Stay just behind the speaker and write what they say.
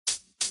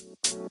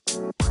Hey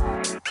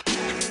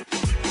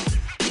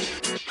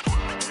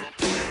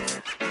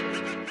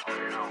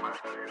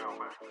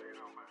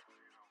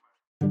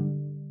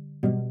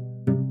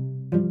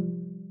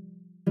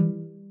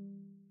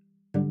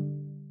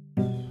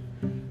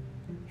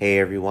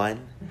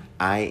everyone,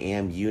 I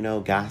am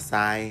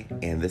Gasai,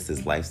 and this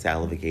is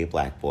Lifestyle of a Gay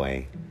Black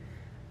Boy.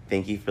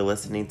 Thank you for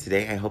listening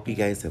today. I hope you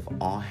guys have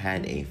all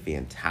had a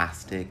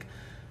fantastic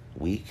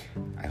week.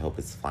 I hope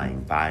it's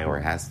flying by or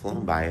has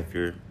flown by if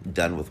you're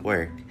done with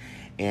work,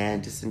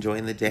 and just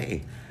enjoying the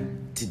day.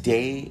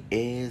 Today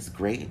is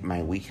great.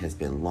 My week has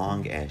been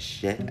long as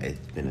shit.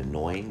 It's been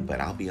annoying,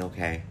 but I'll be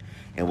okay.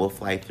 And we'll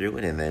fly through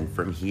it, and then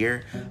from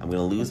here, I'm going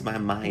to lose my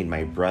mind.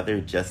 My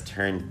brother just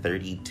turned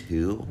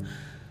 32.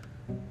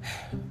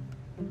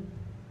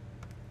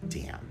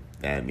 Damn,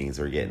 that means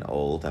we're getting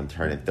old. I'm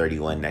turning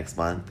 31 next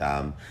month.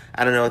 I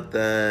don't know what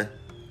the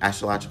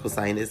astrological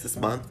sign is this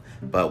month,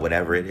 but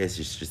whatever it is,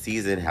 just your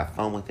season. Have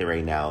fun with it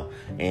right now.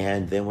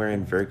 And then we're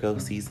in Virgo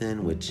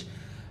season, which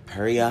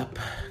hurry up,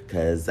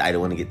 because I don't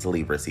want to get to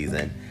Libra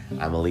season.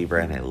 I'm a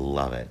Libra and I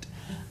love it.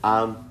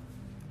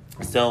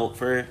 So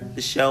for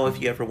the show,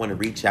 if you ever want to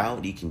reach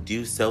out, you can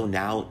do so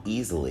now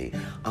easily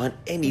on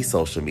any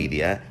social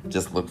media.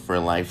 Just look for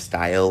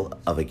Lifestyle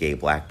of a Gay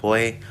Black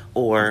Boy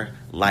or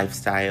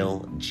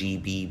Lifestyle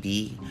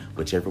GBB.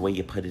 Whichever way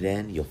you put it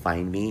in, you'll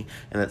find me.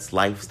 And that's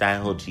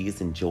Lifestyle, G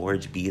as in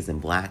George, B as in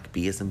Black,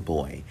 B as in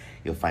Boy.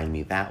 You'll find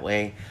me that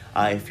way.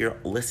 If you're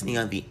listening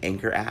on the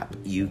Anchor app,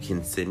 you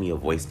can send me a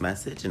voice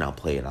message and I'll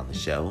play it on the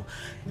show.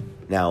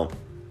 Now,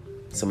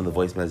 some of the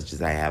voice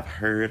messages I have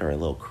heard are a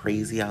little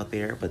crazy out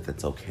there, but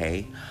that's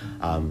okay.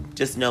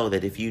 Just know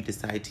that if you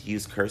decide to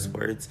use curse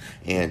words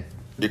and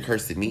you're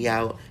cursing me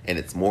out and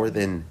it's more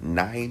than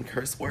 9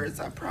 curse words,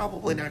 I'm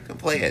probably not going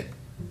to play it.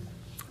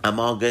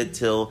 I'm all good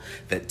till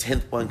that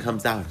 10th one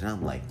comes out, and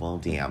I'm like, well,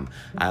 damn,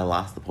 I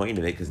lost the point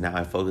of it because now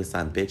I focused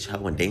on bitch,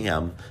 hoe, and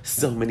damn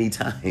so many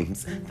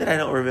times that I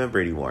don't remember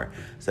anymore.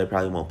 So I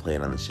probably won't play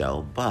it on the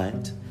show,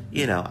 but,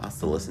 I'll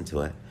still listen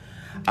to it.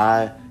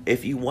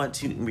 If you want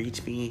to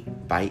reach me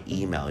by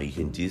email, you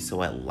can do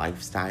so at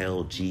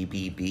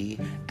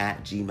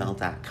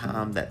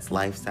lifestylegbb@gmail.com. That's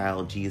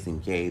lifestyle, G as in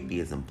gay,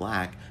 B as in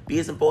black, B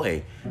as in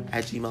boy,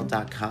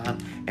 @gmail.com.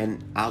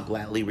 And I'll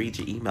gladly read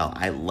your email.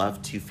 I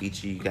love to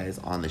feature you guys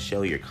on the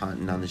show, your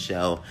content on the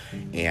show,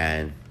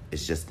 and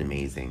it's just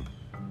amazing.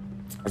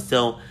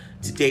 So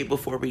today,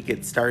 before we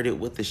get started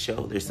with the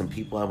show, there's some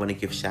people I want to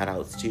give shout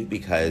outs to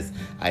because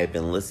I have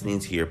been listening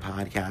to your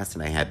podcast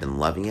and I have been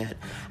loving it.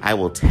 I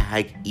will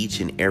tag each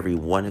and every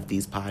one of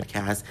these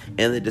podcasts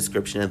in the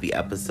description of the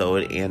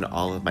episode and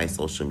all of my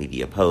social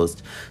media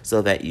posts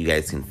so that you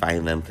guys can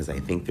find them because I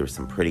think there's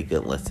some pretty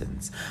good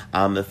listens.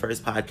 The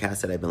first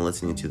podcast that I've been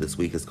listening to this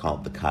week is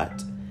called The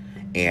Cut.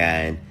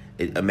 And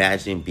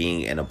imagine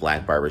being in a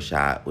black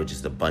barbershop with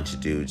just a bunch of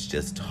dudes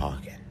just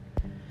talking.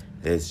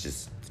 It's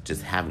just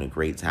having a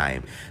great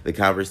time. The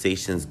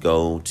conversations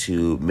go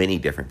to many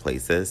different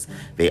places.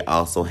 They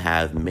also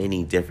have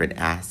many different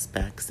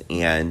aspects,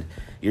 and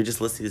you're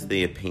just listening to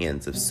the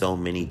opinions of so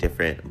many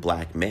different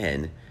black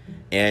men.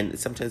 And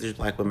sometimes there's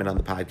black women on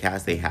the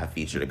podcast. They have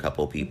featured a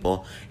couple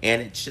people,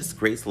 and it's just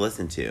great to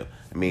listen to.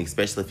 I mean,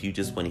 especially if you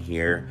just want to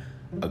hear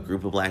a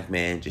group of black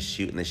men just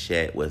shooting the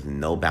shit with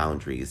no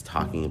boundaries,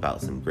 talking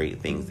about some great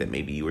things that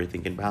maybe you were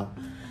thinking about.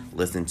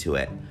 Listen to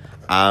it.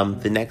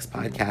 The next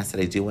podcast that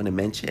I do want to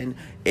mention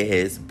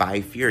is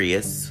By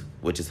Furious,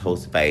 which is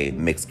hosted by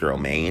Mixed Girl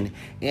Maine,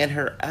 and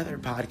her other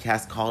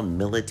podcast called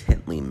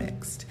Militantly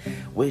Mixed,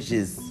 which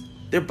is,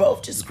 they're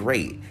both just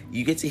great.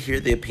 You get to hear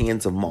the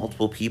opinions of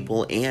multiple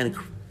people and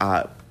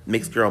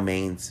Mixed Girl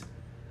Maine's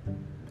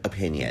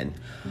opinion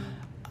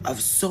of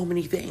so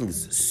many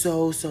things,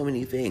 so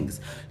many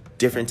things.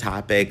 Different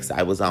topics.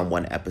 I was on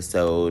one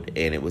episode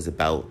and it was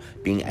about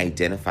being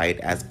identified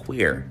as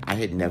queer. I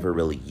had never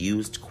really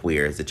used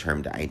queer as a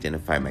term to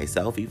identify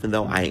myself, even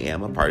though I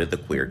am a part of the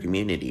queer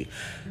community.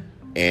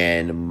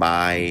 And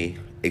my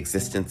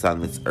existence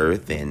on this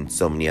earth and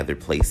so many other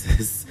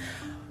places,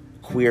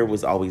 queer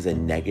was always a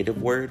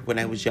negative word when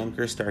I was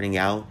younger, starting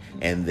out,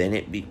 and then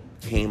it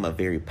became a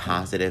very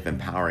positive,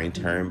 empowering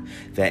term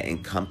that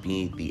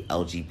encompassed the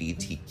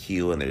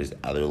LGBTQ and there's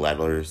other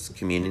letters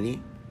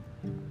community.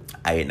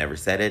 I had never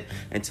said it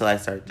until I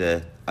started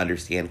to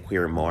understand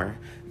queer more.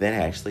 Then I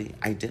actually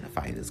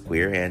identified as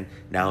queer, and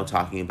now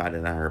talking about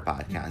it on her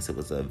podcast, it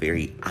was a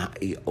very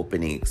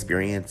eye-opening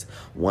experience,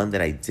 one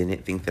that I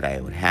didn't think that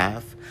I would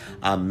have.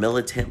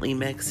 Militantly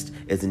Mixed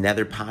is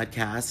another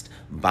podcast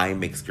by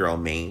Mixed Girl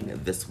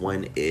Maine. This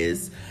one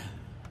is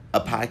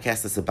a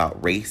podcast that's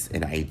about race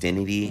and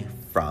identity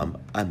from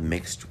a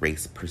mixed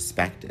race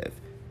perspective.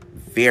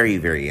 Very,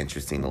 very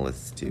interesting to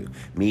listen to.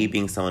 Me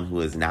being someone who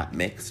is not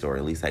mixed, or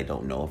at least I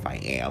don't know if I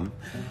am,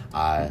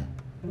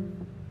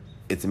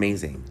 it's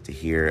amazing to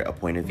hear a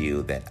point of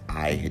view that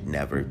I had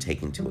never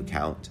taken into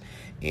account.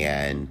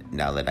 And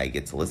now that I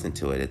get to listen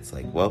to it, it's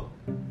like, well,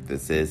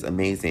 this is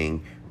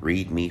amazing.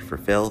 Read me for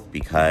filth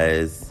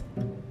because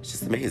it's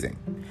just amazing.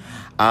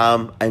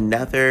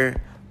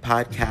 Another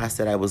podcast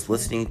that I was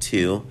listening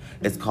to.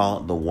 It's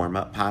called the Warm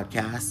Up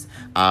Podcast.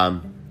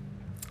 And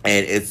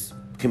it's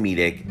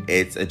comedic.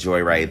 It's a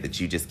joyride that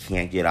you just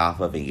can't get off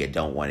of and you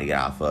don't want to get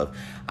off of.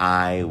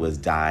 I was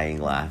dying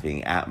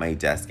laughing at my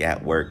desk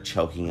at work,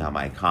 choking on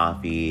my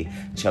coffee,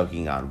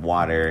 choking on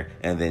water,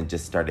 and then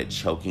just started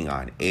choking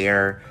on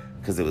air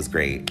because it was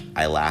great.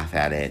 I laugh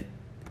at it.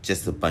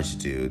 Just a bunch of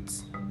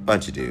dudes,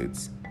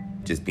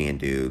 just being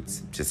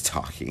dudes, just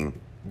talking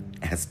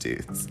as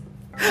dudes.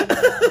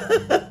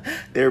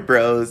 They're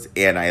bros,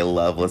 and I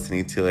love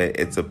listening to it.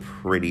 It's a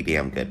pretty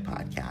damn good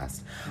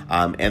podcast.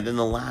 And then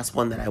the last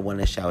one that I want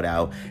to shout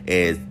out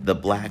is the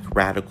Black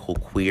Radical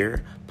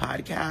Queer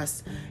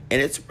podcast,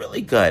 and it's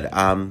really good.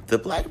 The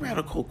Black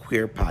Radical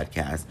Queer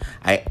podcast,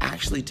 I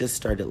actually just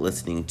started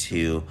listening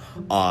to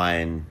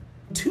on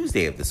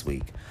Tuesday of this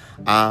week.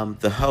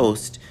 The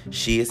host,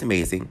 she is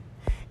amazing,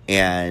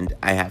 and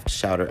I have to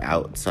shout her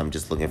out, so I'm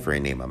just looking for a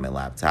name on my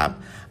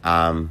laptop.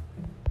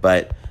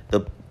 But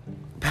the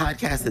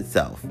podcast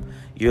itself,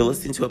 you're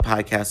listening to a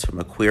podcast from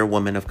a queer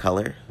woman of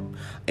color,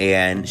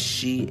 and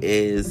she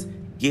is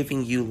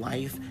giving you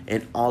life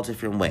in all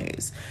different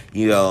ways.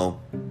 You know,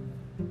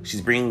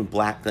 she's bringing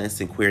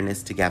blackness and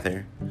queerness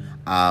together.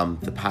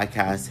 The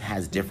podcast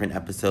has different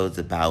episodes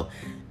about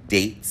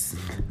dates,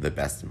 the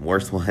best and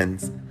worst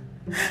ones,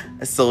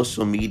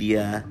 social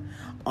media,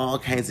 all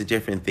kinds of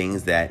different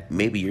things that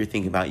maybe you're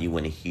thinking about. You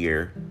want to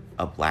hear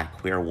a black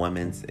queer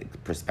woman's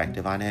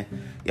perspective on it.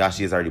 Y'all,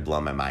 she has already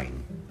blown my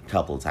mind a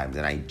couple of times,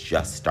 and I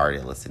just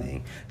started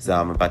listening. So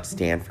I'm about to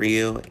stand for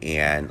you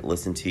and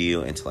listen to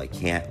you until I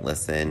can't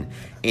listen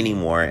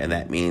anymore. And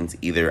that means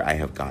either I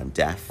have gone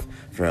deaf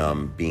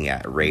from being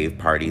at rave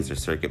parties or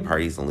circuit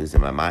parties and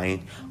losing my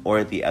mind,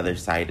 or the other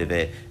side of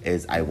it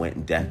is I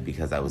went deaf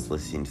because I was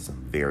listening to some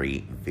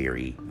very,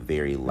 very,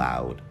 very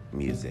loud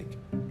music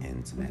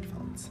in some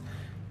headphones.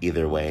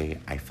 Either way,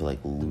 I feel like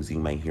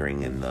losing my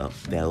hearing in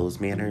those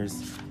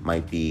manners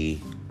might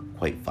be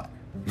quite fun.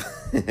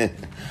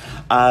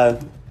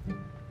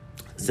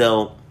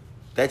 So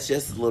that's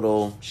just a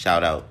little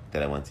shout out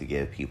that I want to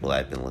give people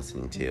I've been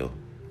listening to.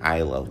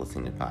 I love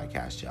listening to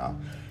podcasts, y'all.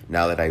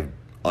 Now that I've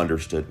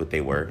understood what they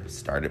were,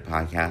 started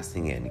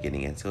podcasting and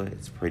getting into it,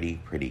 it's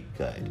pretty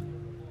good.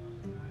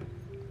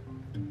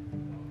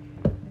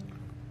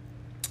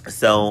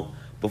 So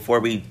before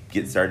we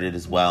get started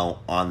as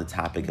well, on the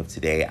topic of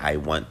today, I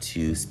want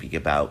to speak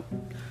about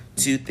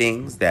two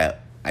things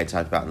that I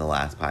talked about in the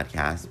last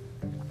podcast.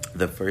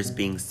 The first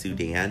being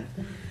Sudan.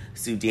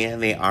 Sudan,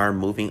 they are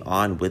moving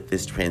on with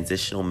this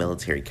transitional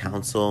military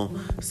council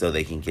so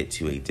they can get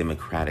to a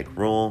democratic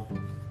rule.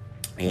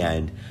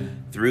 And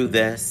through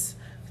this,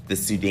 the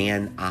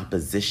Sudan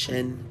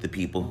opposition, the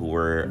people who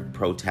were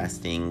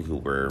protesting, who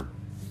were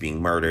being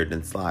murdered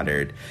and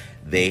slaughtered,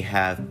 they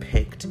have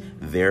picked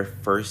their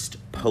first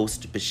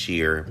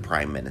post-Bashir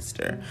prime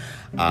minister.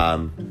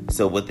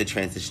 So with the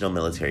Transitional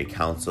Military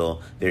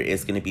Council, there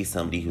is going to be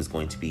somebody who's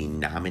going to be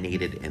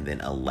nominated and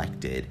then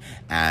elected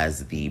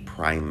as the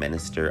prime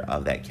minister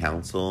of that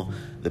council.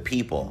 The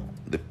people,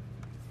 the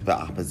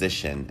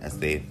opposition, as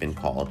they've been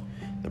called,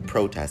 the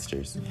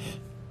protesters,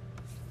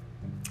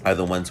 are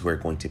the ones who are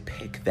going to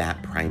pick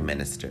that prime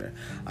minister.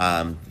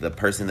 The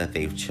person that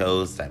they've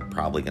chose, I'm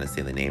probably going to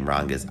say the name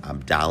wrong, is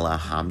Abdallah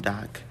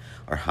Hamdok.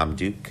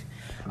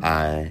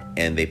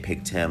 And they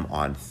picked him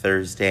on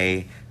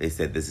Thursday. They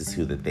said this is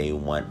who that they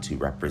want to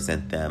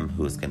represent them,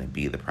 who is going to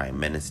be the prime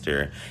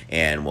minister,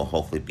 and will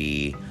hopefully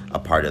be a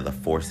part of the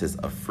Forces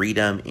of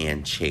Freedom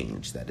and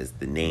Change. That is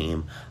the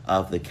name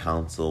of the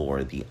council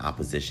or the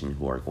opposition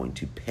who are going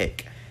to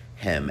pick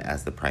him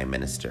as the prime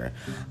minister.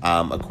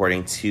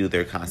 According to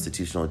their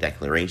constitutional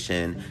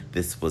declaration,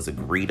 this was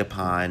agreed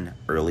upon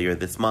earlier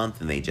this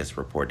month, and they just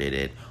reported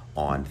it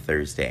on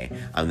Thursday.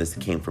 This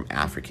came from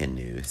African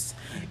News.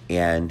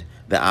 And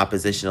the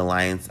Opposition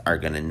Alliance are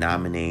going to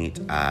nominate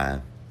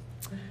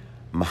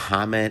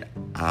Mohammed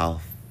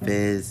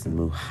Al-Fiz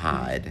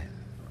Muhad,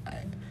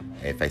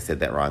 if I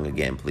said that wrong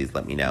again, please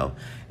let me know,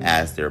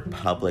 as their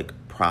public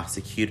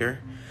prosecutor.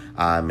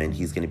 And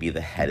he's going to be the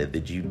head of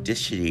the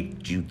judiciary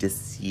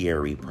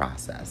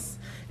process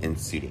in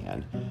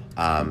Sudan.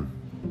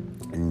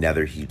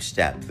 Another huge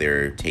step.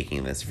 They're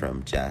taking this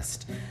from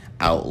just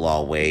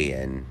outlaw way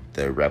and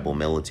the rebel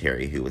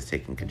military who was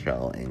taking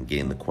control and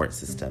getting the court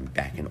system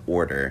back in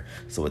order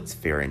so it's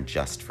fair and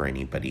just for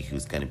anybody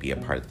who's going to be a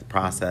part of the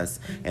process.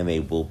 And they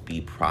will be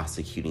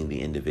prosecuting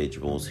the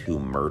individuals who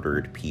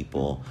murdered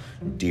people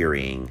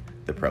during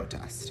the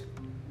protest.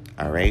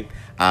 All right.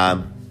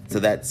 So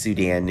that's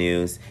Sudan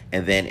news.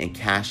 And then in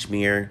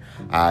Kashmir,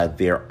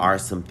 there are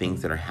some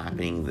things that are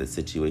happening. The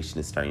situation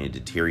is starting to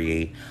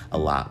deteriorate a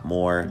lot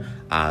more.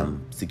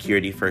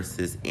 Security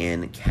forces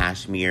in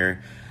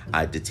Kashmir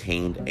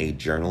detained a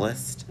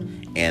journalist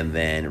and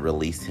then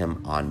released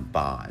him on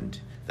bond.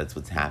 That's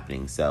what's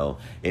happening. So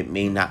it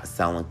may not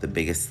sound like the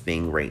biggest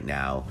thing right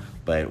now,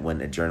 but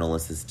when a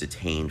journalist is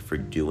detained for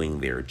doing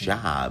their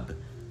job,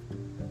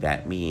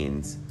 that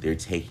means they're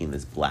taking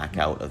this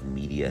blackout of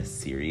media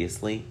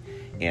seriously.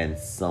 and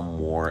some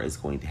more is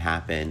going to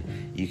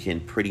happen, you can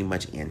pretty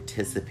much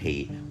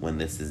anticipate when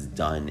this is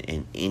done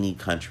in any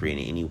country in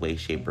any way,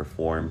 shape, or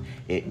form.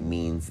 It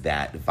means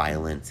that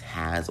violence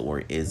has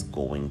or is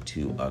going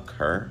to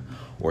occur,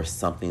 or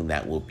something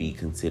that will be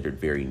considered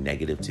very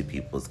negative to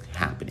people is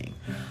happening.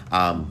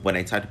 When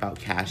I talked about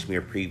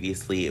Kashmir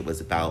previously, it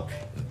was about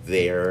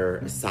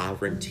their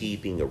sovereignty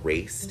being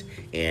erased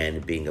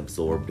and being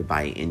absorbed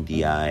by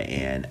India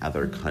and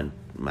other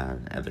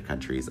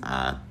countries.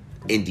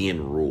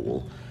 Indian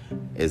rule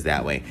is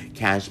that way.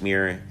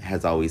 Kashmir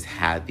has always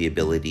had the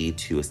ability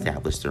to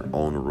establish their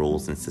own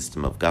rules and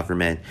system of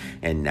government,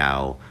 and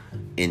now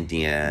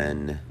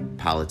Indian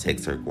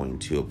politics are going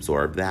to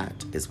absorb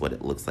that, is what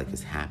it looks like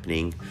is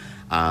happening.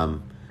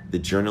 The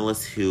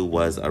journalist who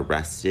was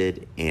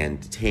arrested and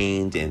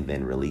detained and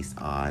then released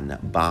on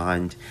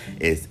bond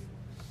is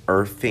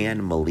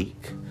Irfan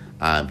Malik.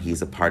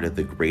 He's a part of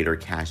the Greater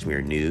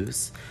Kashmir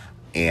News,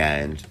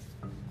 and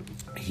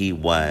he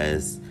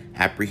was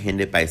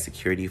apprehended by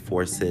security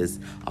forces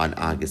on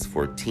August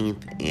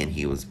 14th, and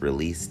he was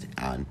released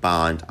on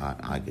bond on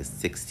August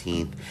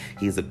 16th.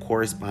 He's a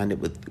correspondent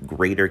with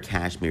Greater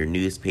Kashmir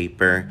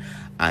newspaper,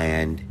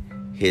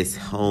 and his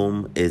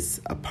home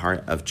is a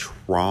part of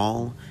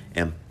Tral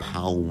and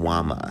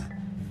Pulwama,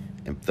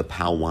 the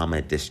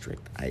Pulwama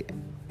district.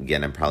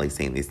 I'm probably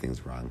saying these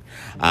things wrong.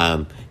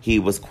 He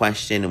was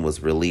questioned and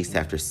was released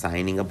after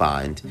signing a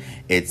bond.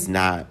 It's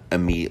not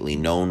immediately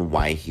known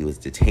why he was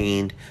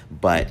detained,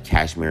 but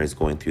Kashmir is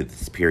going through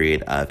this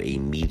period of a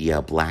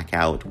media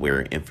blackout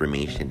where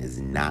information is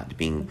not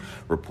being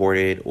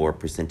reported or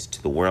presented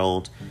to the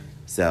world.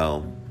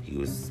 So he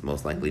was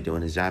most likely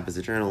doing his job as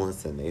a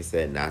journalist, and they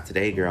said, "Not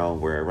today, girl,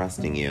 we're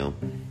arresting you."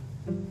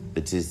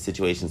 The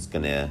situation's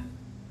going to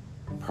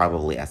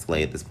probably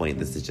escalate at this point.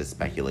 This is just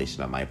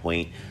speculation on my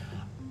point.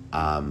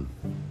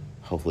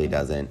 Hopefully it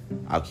doesn't.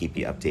 I'll keep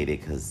you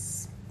updated,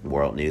 because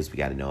world news, we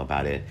got to know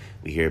about it.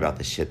 We hear about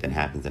the shit that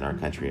happens in our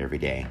country every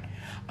day.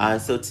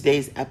 So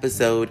today's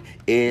episode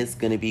is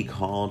going to be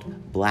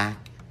called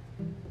Black,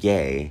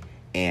 Gay,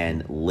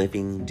 and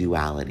Living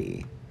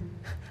Duality.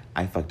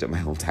 I fucked up my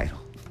whole title.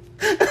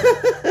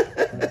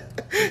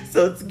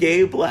 So it's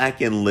gay,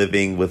 black, and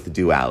living with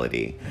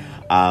duality.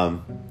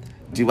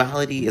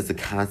 Duality is a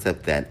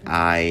concept that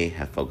I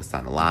have focused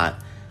on a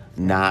lot.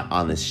 Not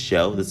on this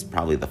show. This is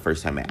probably the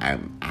first time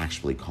I'm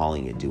actually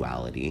calling it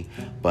duality,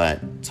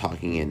 but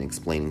talking and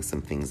explaining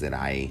some things that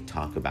I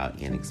talk about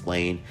and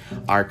explain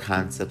are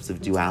concepts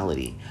of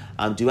duality.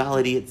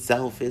 Duality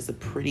itself is a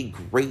pretty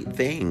great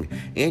thing.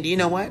 And you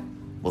know what?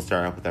 We'll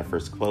start off with our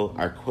first quote.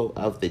 Our quote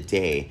of the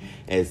day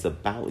is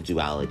about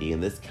duality,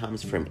 and this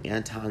comes from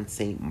Anton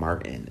St.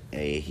 Martin.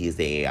 He's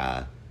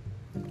a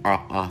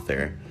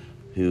author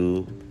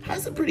who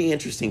has some pretty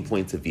interesting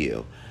points of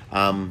view.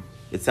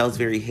 It sounds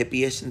very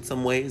hippie-ish in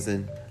some ways,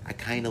 and I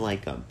kind of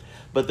like them.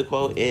 But the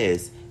quote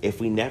is, "If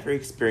we never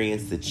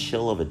experience the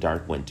chill of a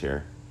dark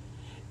winter,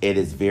 it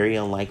is very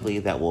unlikely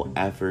that we'll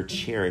ever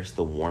cherish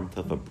the warmth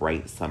of a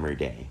bright summer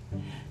day.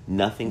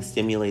 Nothing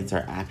stimulates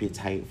our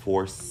appetite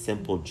for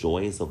simple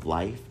joys of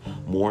life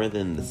more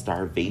than the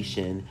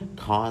starvation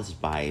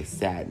caused by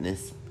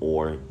sadness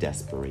or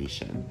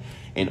desperation.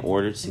 In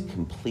order to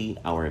complete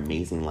our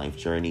amazing life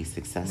journey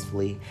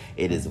successfully,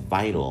 it is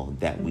vital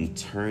that we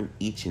turn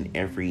each and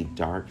every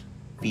dark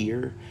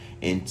fear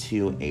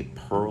into a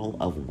pearl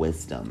of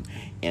wisdom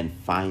and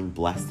find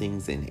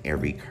blessings in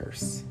every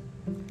curse."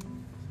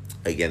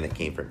 Again, that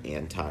came from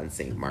Anton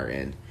St.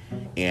 Martin,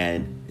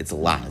 and it's a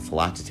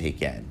lot to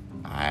take in.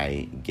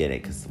 I get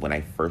it, because when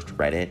I first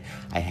read it,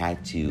 I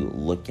had to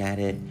look at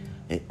it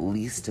at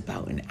least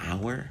about an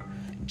hour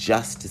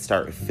just to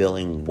start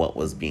feeling what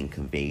was being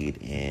conveyed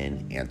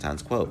in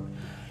Anton's quote.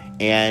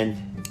 And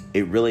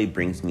it really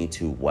brings me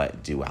to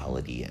what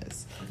duality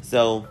is.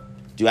 So,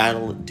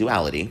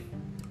 duality,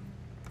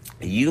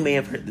 you may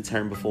have heard the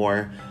term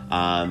before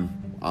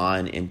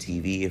on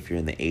MTV, if you're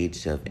in the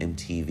age of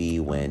MTV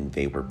when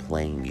they were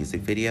playing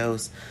music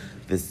videos.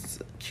 This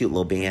cute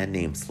little band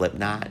named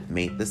Slipknot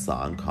made this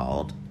song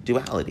called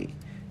Duality.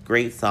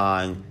 Great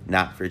song,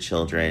 not for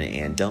children,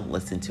 and don't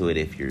listen to it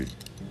if you're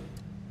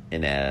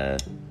in a,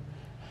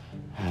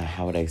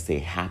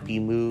 happy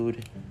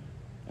mood.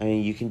 I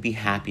mean, you can be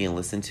happy and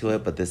listen to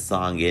it, but this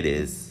song, it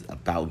is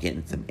about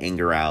getting some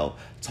anger out,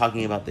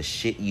 talking about the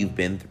shit you've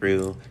been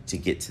through to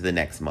get to the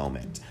next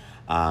moment.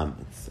 I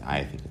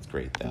think it's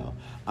great, though.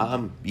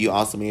 You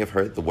also may have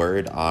heard the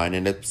word on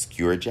an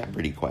obscure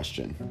Jeopardy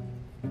question.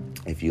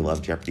 If you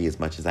love Jeopardy as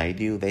much as I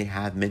do, they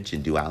have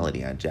mentioned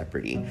duality on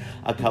Jeopardy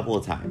a couple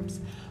of times.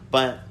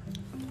 But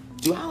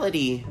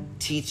duality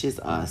teaches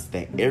us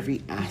that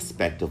every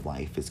aspect of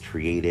life is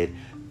created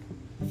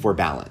for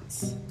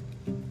balance.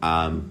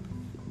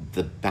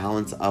 The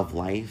balance of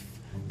life,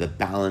 the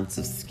balance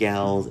of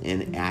scales,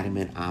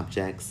 inanimate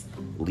objects,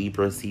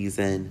 Libra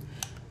season.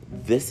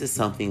 This is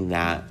something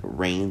that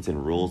reigns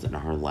and rules in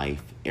our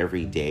life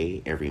every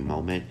day, every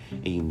moment,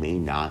 and you may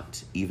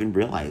not even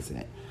realize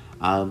it.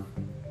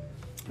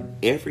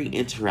 Every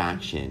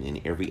interaction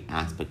in every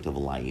aspect of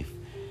life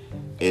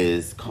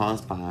is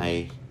caused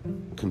by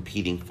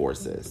competing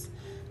forces.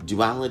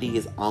 Duality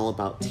is all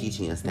about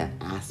teaching us that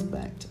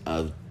aspect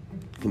of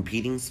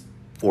competing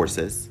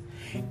forces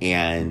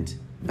and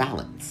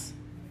balance.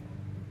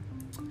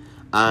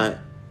 I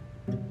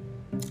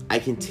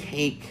can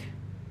take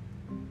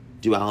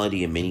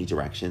duality in many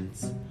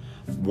directions.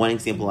 One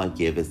example I'll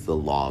give is the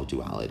law of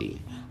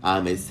duality.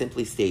 It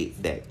simply states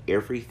that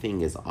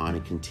everything is on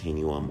a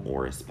continuum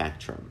or a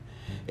spectrum.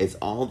 It's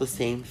all the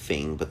same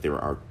thing, but there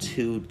are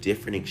two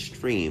different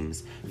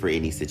extremes for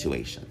any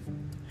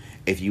situation.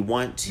 If you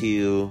want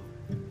to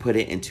put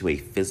it into a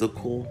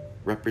physical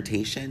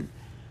representation,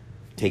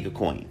 take a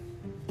coin.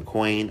 A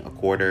coin, a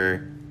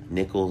quarter,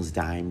 nickels,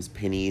 dimes,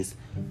 pennies,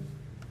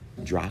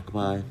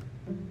 drachma,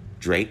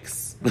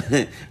 drakes,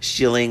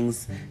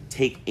 shillings.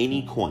 Take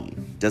any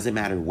coin. Doesn't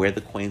matter where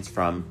the coin's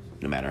from,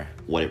 no matter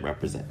what it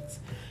represents.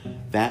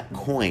 That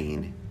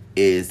coin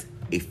is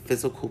a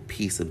physical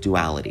piece of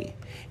duality.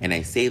 And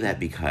I say that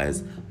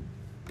because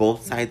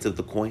both sides of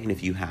the coin,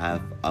 if you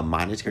have a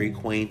monetary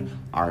coin,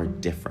 are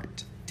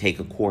different. Take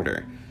a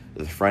quarter.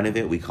 The front of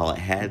it, we call it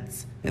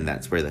heads, and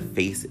that's where the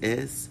face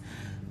is.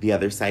 The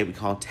other side we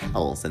call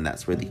tails, and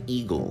that's where the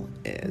eagle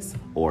is.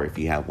 Or if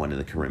you have one of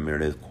the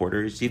commemorative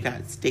quarters, you've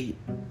got state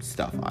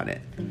stuff on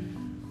it.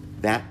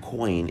 That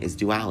coin is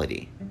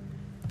duality.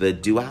 The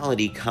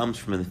duality comes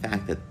from the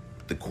fact that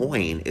the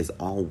coin is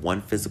all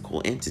one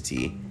physical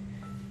entity,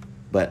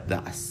 but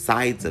the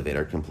sides of it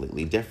are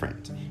completely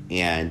different.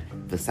 And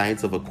the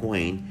sides of a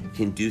coin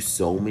can do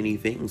so many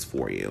things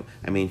for you.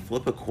 I mean,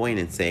 flip a coin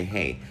and say,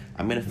 hey,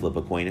 I'm going to flip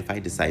a coin if I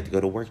decide to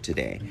go to work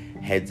today.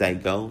 Heads I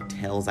go,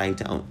 tails I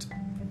don't.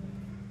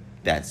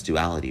 That's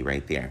duality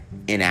right there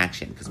in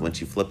action, because once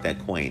you flip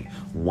that coin,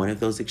 one of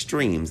those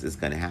extremes is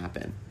going to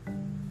happen.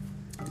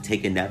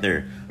 Take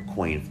another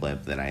coin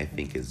flip that I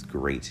think is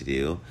great to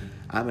do.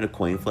 I'm going to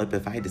coin flip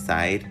if I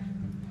decide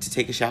to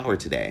take a shower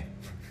today.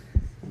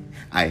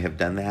 I have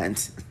done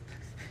that.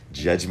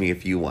 Judge me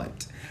if you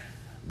want.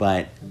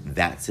 But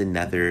that's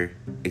another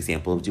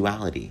example of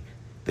duality.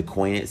 The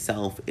coin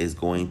itself is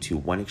going to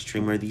one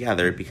extreme or the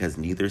other because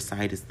neither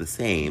side is the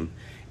same,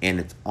 and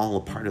it's all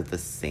a part of the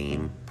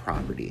same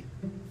property.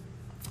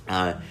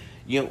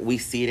 We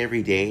see it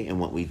every day in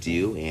what we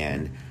do,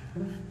 and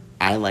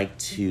I like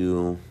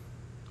to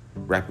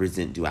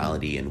represent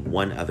duality in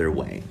one other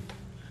way.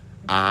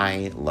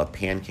 I love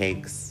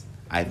pancakes.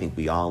 I think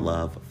we all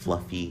love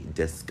fluffy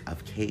disc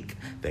of cake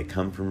that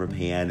come from a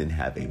pan and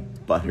have a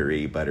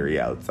buttery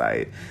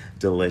outside.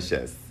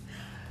 Delicious.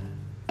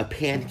 A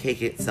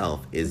pancake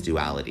itself is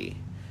duality.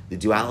 The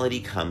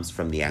duality comes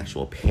from the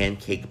actual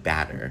pancake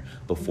batter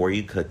before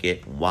you cook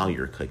it, while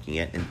you're cooking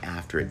it, and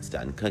after it's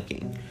done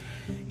cooking.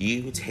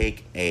 You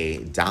take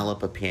a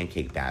dollop of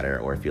pancake batter,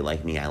 or if you're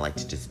like me, I like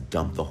to just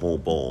dump the whole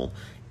bowl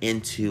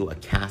into a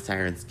cast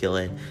iron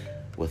skillet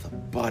with a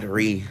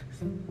buttery,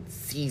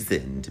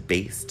 seasoned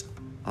base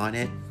on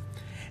it.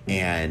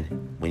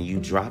 And when you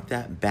drop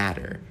that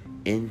batter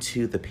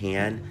into the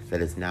pan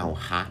that is now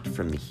hot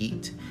from the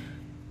heat,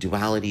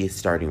 duality is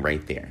starting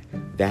right there.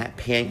 That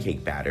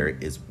pancake batter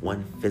is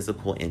one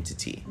physical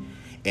entity,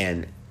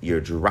 and you're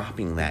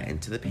dropping that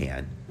into the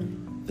pan.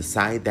 The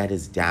side that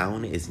is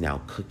down is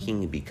now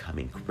cooking and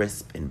becoming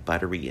crisp and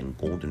buttery and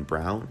golden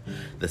brown.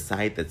 The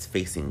side that's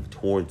facing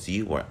towards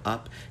you or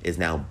up is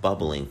now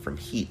bubbling from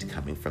heat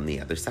coming from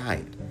the other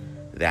side.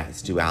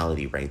 That's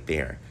duality right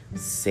there.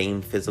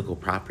 Same physical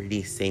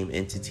property, same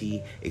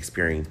entity,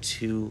 experiencing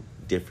two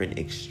different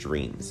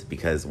extremes.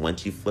 Because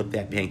once you flip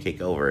that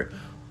pancake over,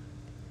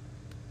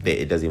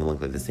 it doesn't even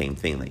look like the same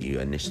thing that you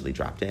initially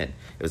dropped in.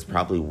 It was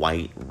probably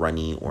white,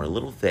 runny, or a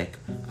little thick.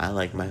 I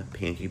like my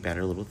pancake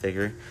batter a little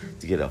thicker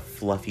to get a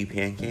fluffy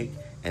pancake.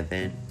 And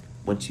then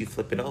once you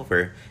flip it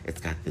over, it's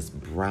got this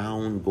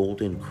brown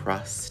golden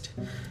crust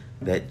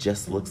that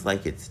just looks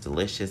like it's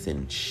delicious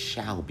and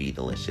shall be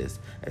delicious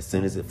as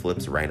soon as it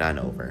flips right on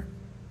over.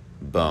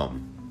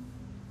 Boom.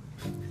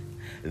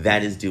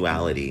 That is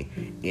duality,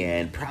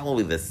 and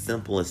probably the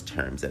simplest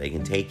terms that I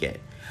can take it.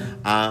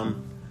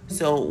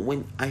 So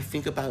when I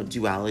think about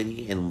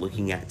duality and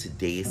looking at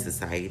today's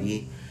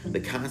society, the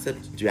concept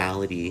of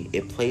duality,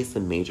 it plays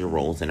some major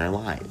roles in our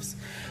lives.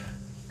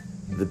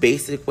 The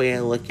basic way I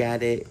look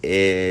at it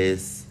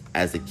is,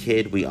 as a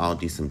kid, we all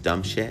do some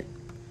dumb shit.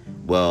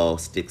 We'll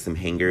stick some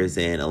hangers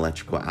in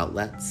electrical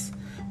outlets.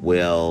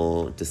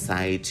 We'll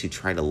decide to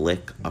try to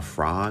lick a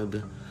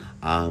frog.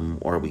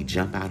 Or we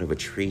jump out of a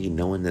tree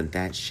knowing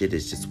that shit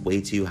is just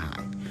way too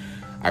high.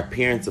 Our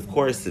parents, of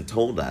course, have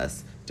told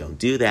us, don't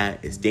do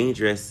that, it's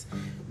dangerous.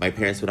 My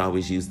parents would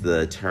always use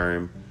the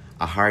term,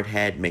 a hard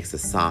head makes a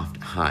soft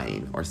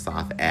hind or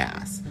soft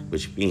ass,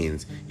 which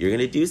means you're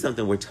going to do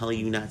something we're telling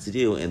you not to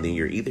do, and then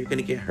you're either going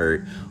to get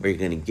hurt or you're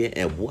going to get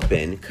a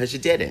whooping because you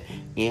did it,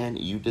 and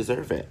you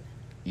deserve it.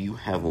 You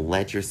have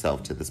led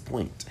yourself to this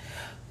point.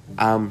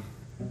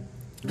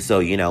 So,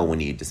 when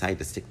you decide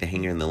to stick the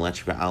hanger in the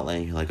electrical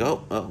outlet, you're like,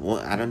 well,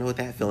 I don't know what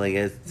that feeling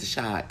is. It's a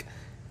shock.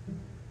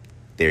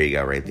 There you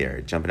go, right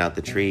there. Jumping out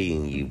the tree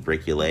and you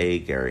break your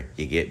leg, or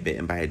you get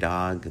bitten by a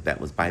dog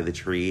that was by the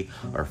tree,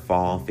 or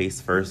fall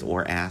face first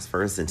or ass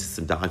first into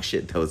some dog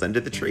shit that was under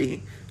the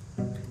tree.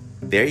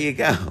 There you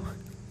go.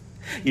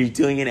 You're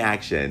doing an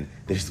action.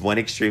 There's one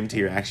extreme to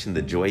your action,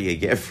 the joy you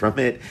get from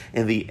it,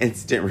 and the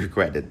instant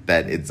regret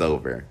that it's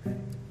over.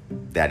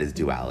 That is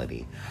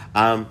duality.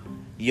 And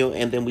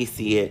then we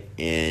see it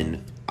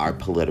in our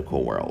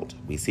political world.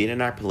 We see it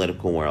in our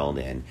political world,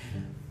 and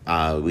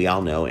we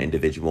all know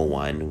Individual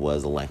One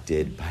was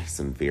elected by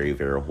some very,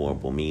 very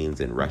horrible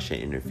means, and Russia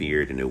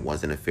interfered, and it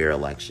wasn't a fair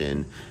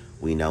election.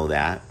 We know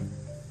that.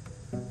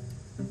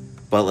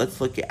 But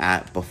let's look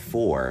at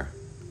before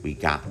we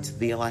got to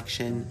the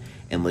election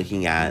and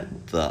looking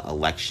at the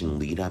election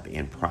lead up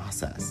and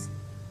process.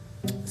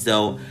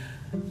 So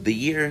the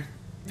year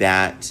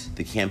that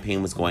the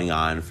campaign was going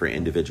on for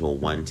Individual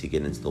One to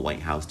get into the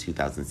White House,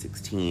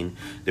 2016,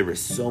 there were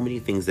so many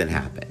things that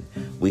happened.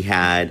 We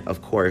had,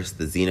 of course,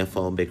 the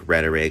xenophobic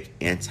rhetoric,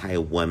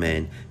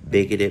 anti-woman,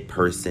 bigoted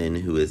person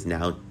who is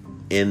now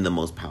in the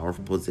most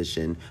powerful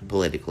position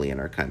politically in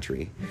our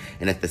country.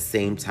 And at the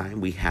same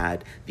time, we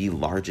had the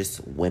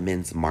largest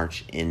women's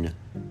march in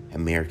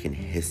American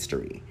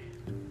history.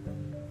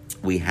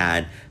 We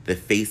had the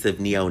face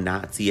of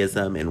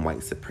neo-Nazism and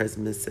white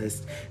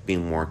supremacists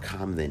being more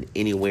common than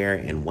anywhere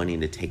and wanting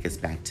to take us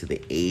back to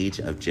the age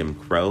of Jim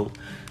Crow.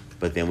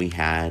 But then we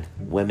had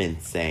women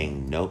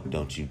saying, nope,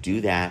 don't you do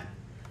that.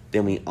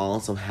 Then we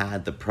also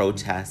had the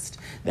protest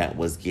that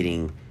was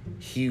getting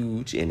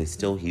huge and is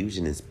still huge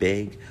and is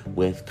big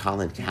with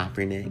Colin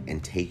Kaepernick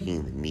and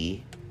taking the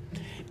knee.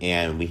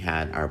 And we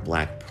had our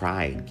Black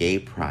Pride, Gay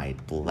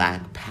Pride,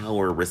 Black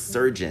Power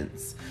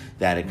resurgence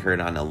that occurred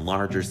on a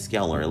larger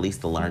scale, or at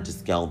least the largest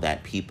scale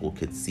that people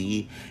could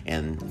see.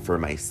 And for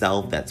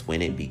myself, that's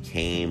when it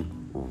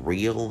became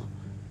real.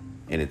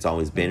 And it's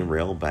always been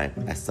real, but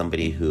as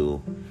somebody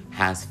who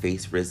has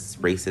faced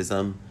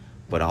racism,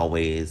 but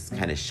always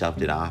kind of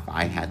shoved it off,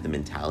 I had the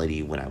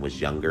mentality when I was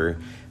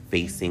younger,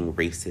 facing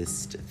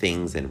racist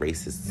things and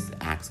racist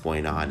acts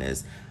going on,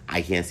 is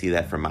I can't see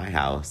that from my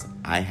house.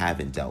 I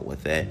haven't dealt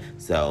with it.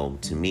 So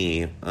to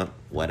me,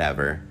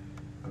 whatever.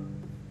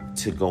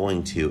 To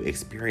going to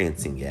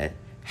experiencing it,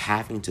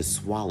 having to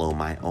swallow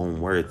my own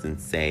words and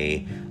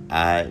say,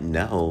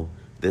 no,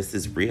 this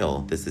is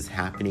real. This is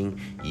happening.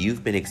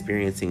 You've been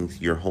experiencing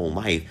your whole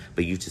life,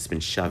 but you've just been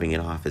shoving it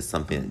off as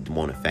something that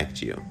won't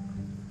affect you.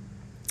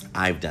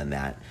 I've done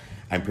that.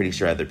 I'm pretty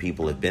sure other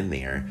people have been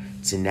there.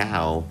 To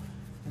now,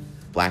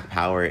 Black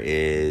Power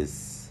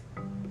it's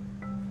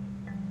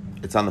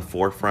on the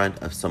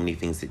forefront of so many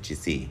things that you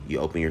see. You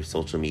open your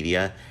social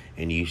media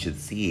and you should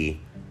see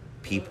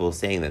people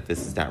saying that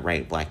this is not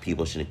right. Black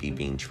people shouldn't be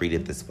being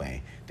treated this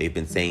way. They've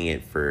been saying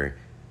it for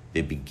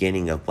the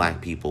beginning of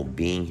Black people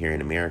being here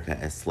in America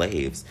as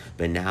slaves,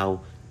 but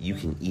now you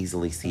can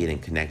easily see it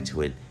and connect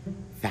to it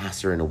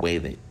faster in a way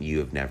that you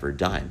have never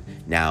done.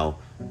 Now,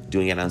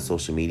 doing it on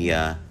social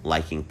media,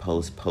 liking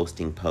posts,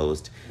 posting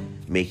posts,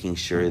 making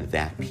sure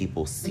that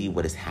people see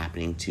what is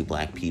happening to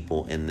Black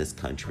people in this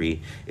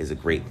country is a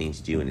great thing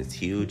to do, and it's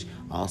huge.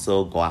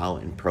 Also, go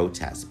out and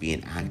protest, be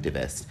an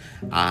activist.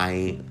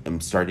 I am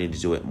starting to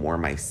do it more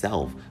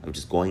myself, of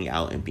just going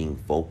out and being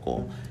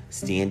vocal,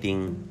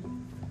 standing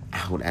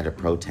out at a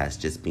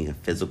protest, just being a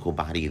physical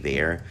body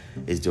there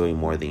is doing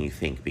more than you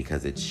think,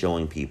 because it's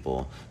showing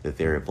people that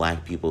there are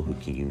Black people who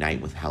can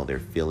unite with how they're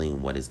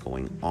feeling what is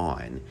going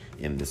on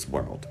in this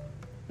world.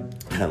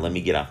 Let me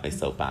get off my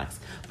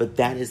soapbox. But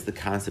that is the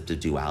concept of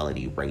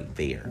duality right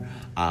there.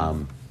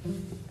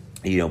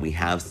 We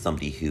have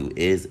somebody who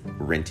is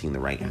renting the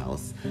right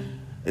house.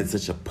 It's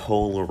such a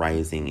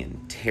polarizing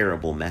and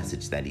terrible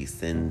message that he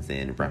sends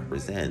and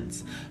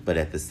represents. But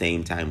at the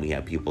same time, we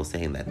have people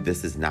saying that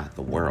this is not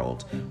the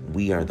world.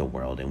 We are the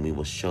world, and we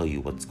will show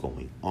you what's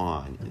going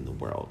on in the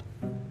world.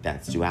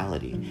 That's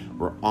duality.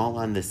 We're all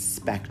on this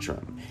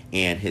spectrum.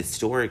 And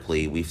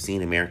historically, we've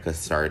seen America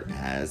start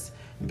as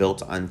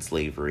built on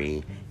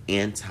slavery,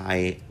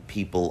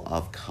 anti-people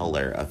of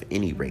color of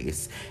any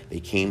race.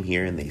 They came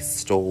here and they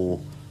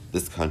stole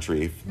this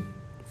country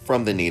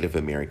from the Native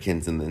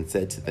Americans and then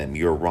said to them,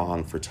 you're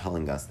wrong for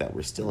telling us that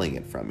we're stealing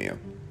it from you.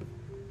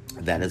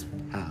 That is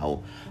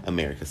how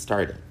America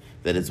started.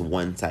 That is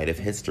one side of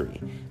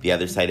history. The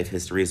other side of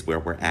history is where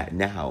we're at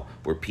now,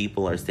 where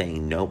people are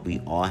saying, no, we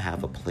all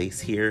have a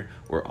place here.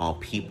 We're all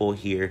people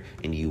here,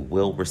 and you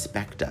will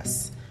respect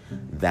us.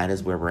 That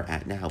is where we're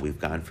at now. We've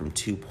gone from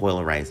two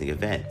polarizing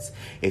events.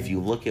 If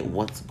you look at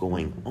what's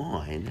going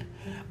on,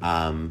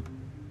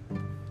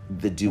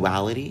 the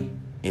duality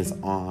is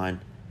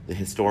on the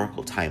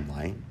historical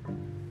timeline.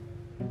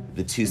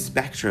 The two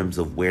spectrums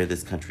of where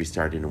this country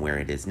started and where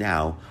it is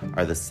now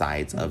are the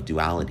sides of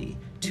duality.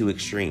 Two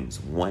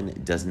extremes. One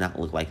does not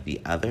look like the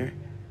other,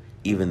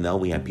 even though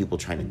we have people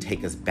trying to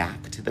take us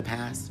back to the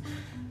past.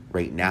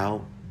 Right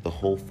now, the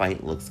whole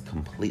fight looks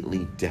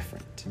completely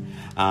different.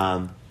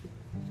 An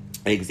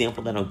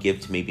example that I'll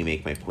give to maybe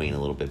make my point a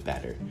little bit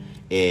better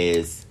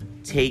is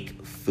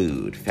Take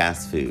food,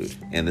 fast food.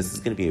 And this is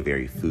going to be a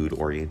very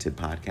food-oriented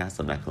podcast.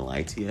 I'm not going to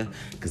lie to you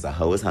because the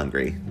hoe is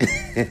hungry.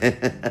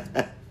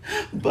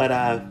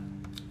 But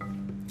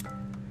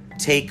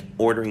take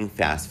ordering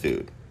fast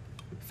food.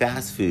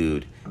 Fast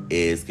food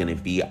is going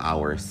to be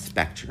our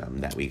spectrum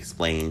that we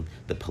explain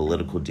the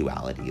political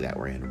duality that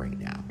we're in right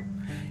now.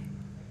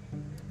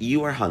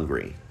 You are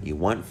hungry. You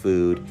want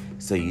food.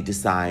 So you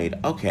decide,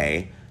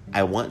 okay,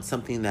 I want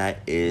something that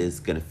is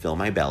going to fill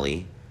my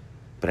belly,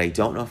 but I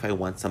don't know if I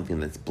want something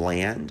that's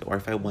bland or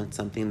if I want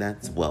something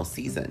that's well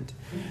seasoned.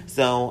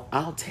 So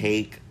I'll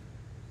take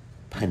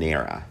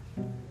Panera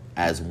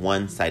as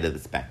one side of the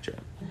spectrum.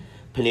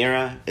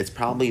 Panera is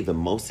probably the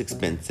most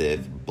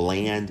expensive,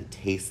 bland,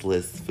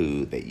 tasteless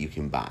food that you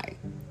can buy.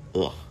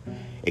 Ugh.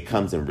 It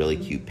comes in really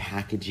cute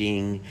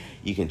packaging.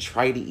 You can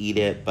try to eat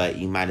it, but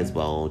you might as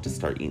well just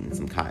start eating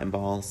some cotton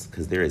balls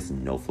because there is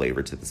no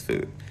flavor to this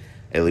food.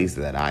 At least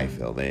that I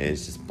feel.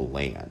 It's just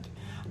bland.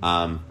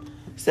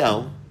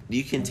 So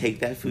you can take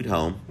that food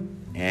home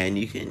and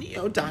you can,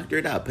 doctor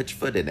it up. Put your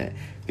foot in it.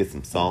 Get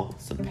some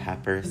salt, some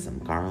pepper, some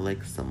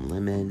garlic, some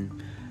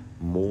lemon,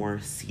 more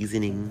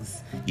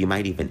seasonings. You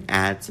might even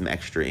add some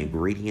extra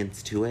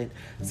ingredients to it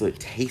so it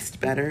tastes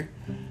better.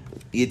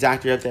 You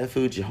doctor up that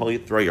food, you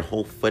throw your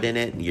whole foot in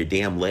it and your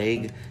damn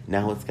leg.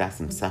 Now it's got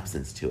some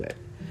substance to it.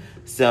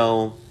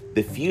 So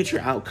the future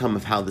outcome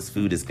of how this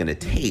food is going to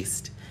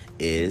taste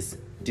is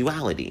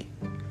duality.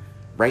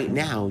 Right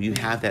now, you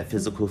have that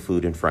physical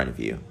food in front of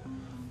you.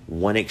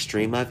 One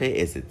extreme of it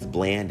is it's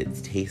bland,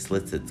 it's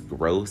tasteless, it's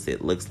gross,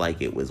 it looks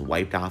like it was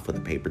wiped off with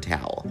a paper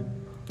towel.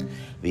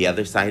 The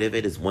other side of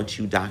it is once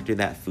you doctor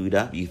that food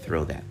up, you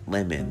throw that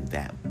lemon,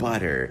 that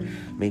butter,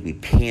 maybe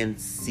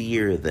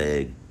pan-sear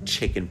the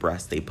chicken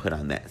breast they put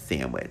on that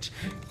sandwich.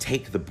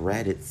 Take the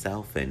bread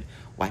itself and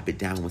wipe it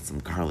down with some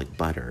garlic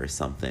butter or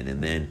something,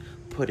 and then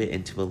put it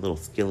into a little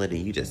skillet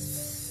and you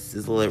just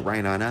sizzle it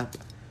right on up.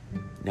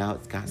 Now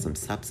it's got some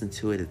substance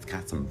to it. It's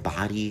got some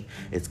body.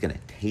 It's going to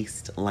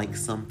taste like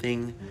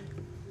something.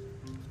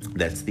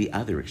 That's the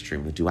other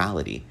extreme of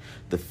duality.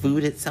 The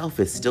food itself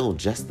is still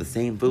just the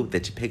same food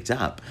that you picked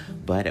up,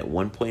 but at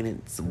one point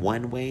it's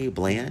one way,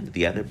 bland.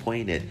 The other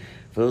point it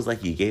feels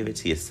like you gave it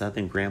to your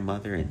southern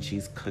grandmother and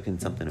she's cooking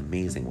something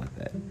amazing with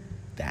it.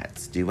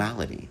 That's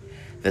duality.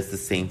 That's the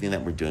same thing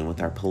that we're doing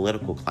with our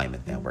political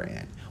climate that we're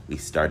in. We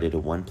started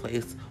at one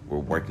place, we're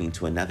working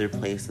to another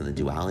place, and the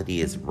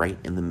duality is right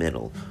in the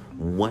middle.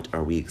 What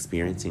are we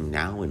experiencing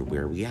now and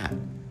where are we at?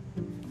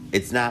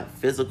 It's not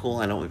physical.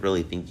 I don't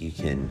really think you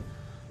can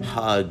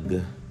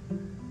hug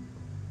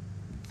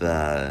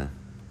the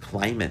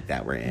climate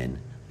that we're in,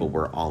 but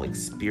we're all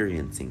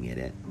experiencing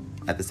it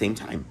at the same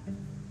time.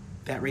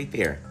 That right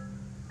there,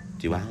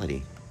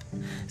 duality.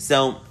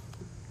 So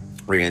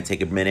we're going to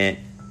take a minute,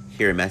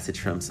 hear a message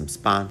from some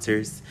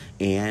sponsors,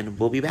 and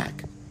we'll be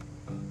back.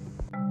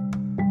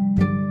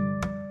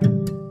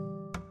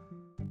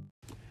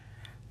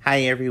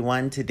 Hi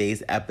everyone,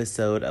 today's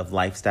episode of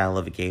Lifestyle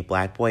of a Gay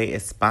Black Boy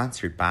is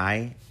sponsored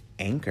by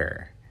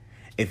Anchor.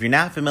 If you're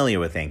not familiar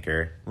with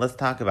Anchor, let's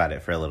talk about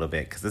it for a little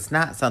bit because it's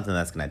not something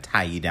that's going to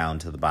tie you down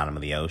to the bottom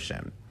of the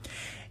ocean.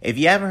 If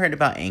you haven't heard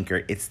about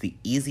Anchor, it's the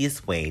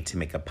easiest way to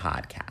make a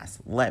podcast.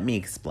 Let me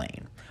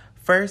explain.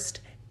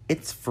 First,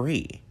 it's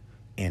free.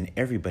 And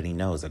everybody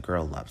knows a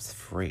girl loves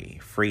free.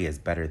 Free is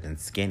better than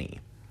skinny.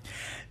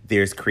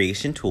 There's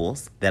creation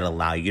tools that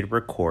allow you to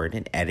record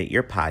and edit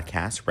your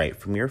podcast right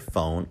from your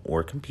phone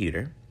or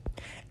computer.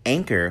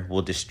 Anchor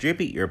will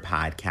distribute your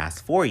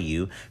podcast for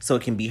you so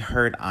it can be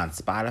heard on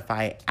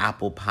Spotify,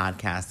 Apple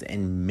Podcasts,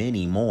 and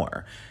many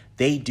more.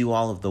 They do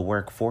all of the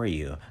work for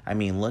you. I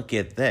mean, look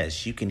at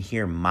this. You can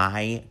hear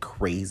my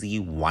crazy,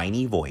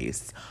 whiny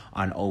voice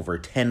on over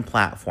 10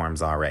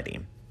 platforms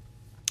already.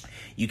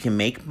 You can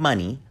make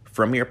money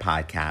from your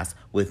podcast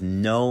with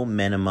no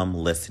minimum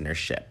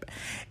listenership.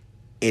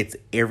 It's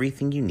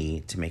everything you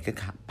need to make a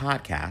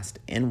podcast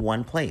in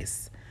one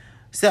place.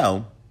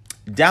 So,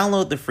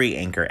 download the free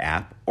Anchor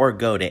app or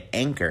go to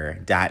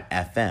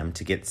anchor.fm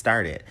to get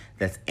started.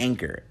 That's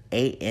Anchor,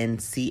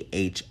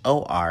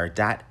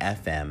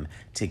 ANCHOR.FM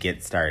to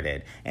get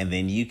started. And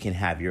then you can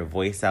have your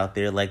voice out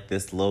there like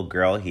this little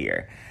girl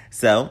here.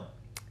 So,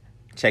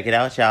 check it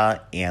out, y'all,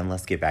 and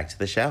let's get back to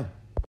the show.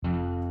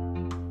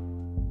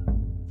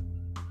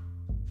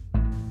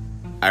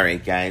 All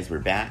right, guys, we're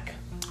back,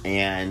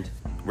 and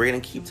we're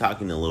going to keep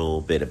talking a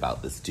little bit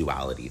about this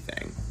duality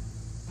thing.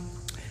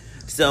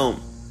 So,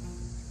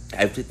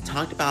 I've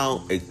talked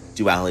about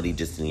duality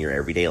just in your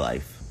everyday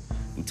life.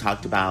 We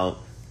talked about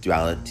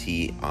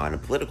duality on a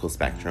political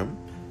spectrum,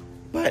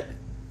 but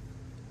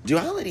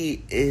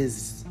duality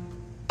is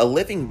a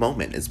living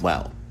moment as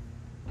well.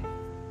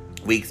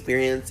 We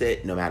experience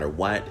it no matter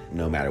what,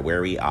 no matter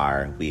where we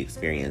are, we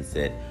experience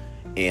it,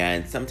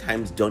 and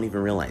sometimes don't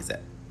even realize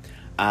it.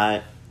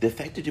 The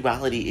effect of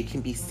duality, it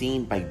can be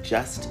seen by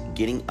just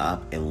getting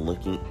up and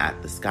looking at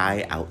the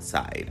sky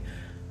outside.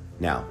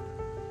 Now,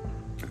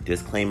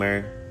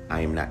 disclaimer,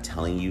 I am not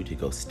telling you to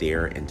go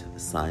stare into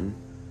the sun.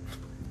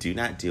 Do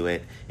not do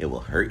it. It will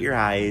hurt your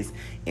eyes.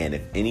 And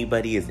if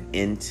anybody is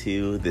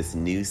into this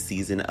new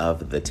season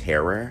of The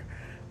Terror,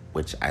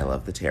 which I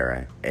love The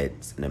Terror,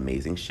 it's an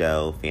amazing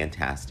show,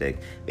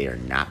 fantastic. They are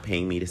not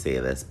paying me to say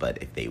this,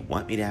 but if they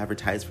want me to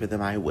advertise for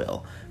them, I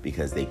will,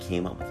 because they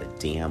came up with a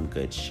damn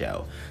good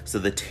show. So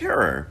The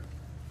Terror,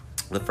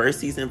 the first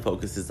season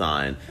focuses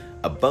on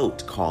a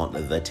boat called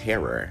The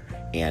Terror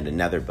and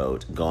another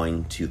boat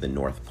going to the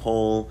North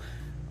Pole.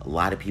 A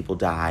lot of people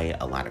die.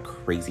 A lot of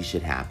crazy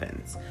shit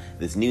happens.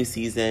 This new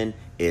season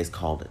is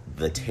called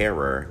The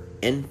Terror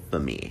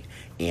Infamy.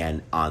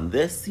 And on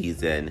this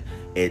season,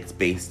 it's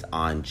based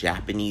on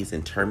Japanese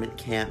internment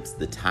camps,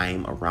 the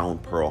time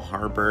around Pearl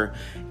Harbor.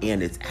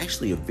 And it's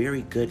actually a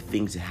very good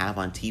thing to have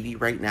on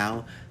TV right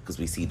now, because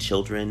we see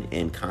children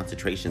in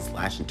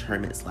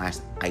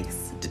concentration/internment/ICE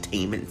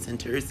detainment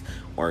centers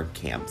or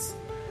camps.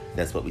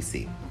 That's what we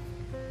see.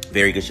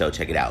 Very good show.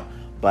 Check it out.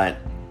 But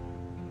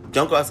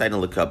don't go outside and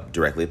look up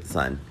directly at the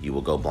sun. You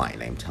will go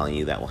blind. I'm telling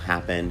you that will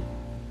happen.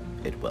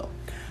 It will.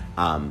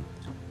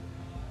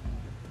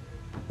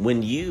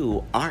 When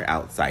you are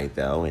outside,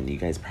 though, and you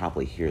guys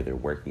probably hear they're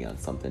working on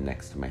something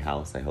next to my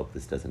house. I hope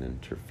this doesn't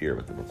interfere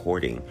with the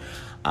recording.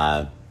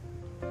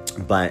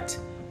 But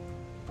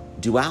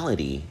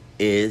duality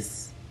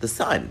is the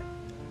sun.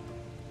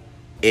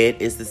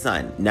 It is the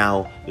sun.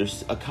 Now,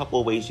 there's a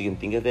couple of ways you can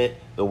think of it.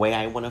 The way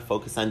I want to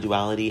focus on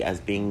duality as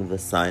being the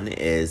sun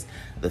is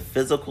the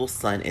physical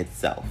sun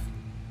itself.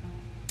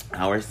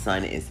 Our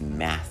sun is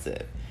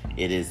massive.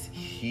 It is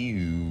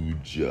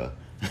huge.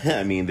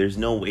 I mean, there's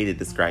no way to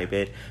describe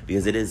it,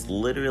 because it is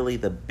literally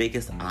the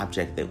biggest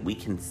object that we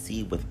can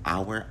see with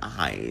our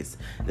eyes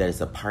that is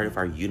a part of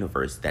our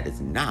universe that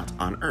is not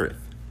on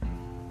Earth.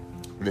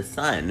 The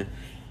sun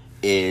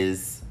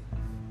is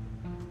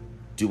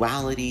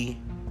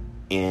duality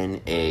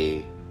in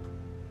a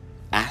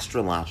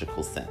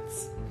astrological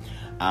sense.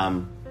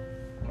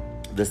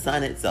 The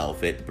sun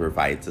itself, it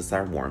provides us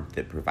our warmth,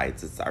 it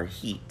provides us our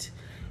heat,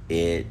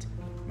 it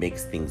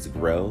makes things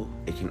grow.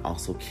 It can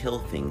also kill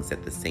things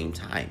at the same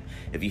time.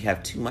 If you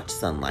have too much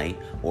sunlight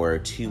or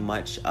too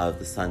much of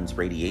the sun's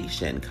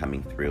radiation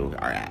coming through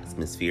our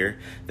atmosphere,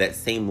 that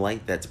same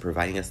light that's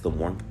providing us the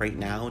warmth right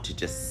now to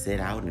just sit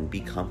out and be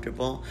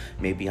comfortable,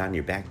 maybe on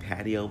your back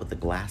patio with a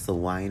glass of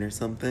wine or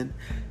something,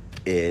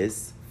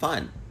 is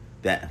fun.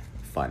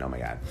 Oh my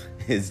God,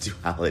 is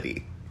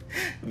duality.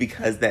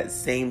 Because that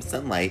same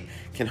sunlight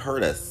can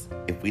hurt us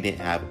if we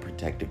didn't have a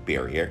protective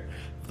barrier.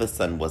 If the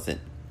sun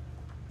wasn't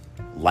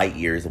light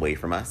years away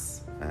from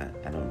us.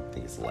 I don't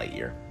think it's a light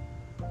year.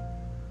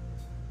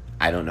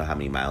 I don't know how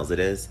many miles it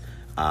is.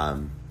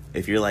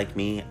 If you're like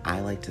me, I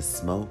like to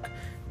smoke,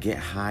 get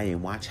high,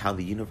 and watch how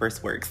the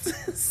universe works.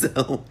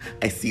 So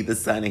I see the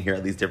sun and hear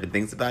all these different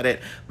things about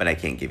it, but I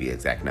can't give you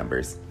exact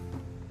numbers.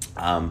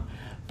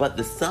 But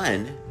the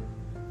sun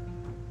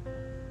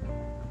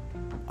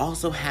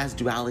also has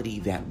duality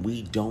that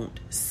we don't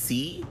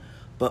see,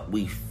 but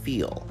we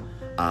feel.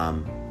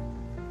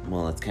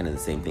 Well, it's kind of the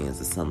same thing as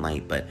the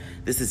sunlight, but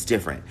this is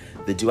different.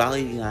 The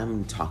duality that I'm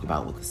going to talk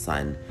about with the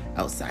sun,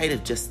 outside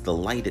of just the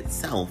light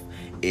itself,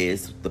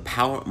 is the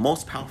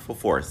most powerful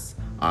force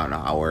on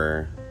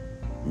our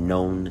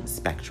known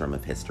spectrum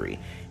of history,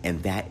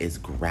 and that is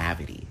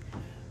gravity.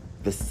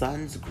 The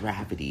sun's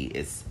gravity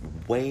is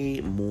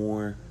way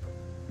more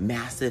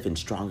massive and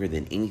stronger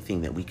than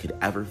anything that we could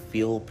ever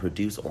feel,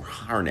 produce, or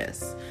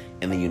harness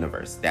in the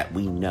universe that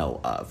we know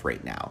of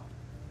right now.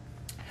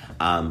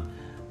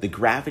 The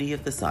gravity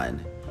of the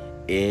sun,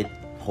 it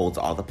holds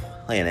all the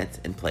planets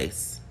in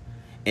place,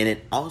 and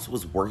it also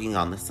is working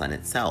on the sun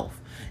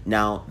itself.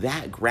 Now,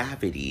 that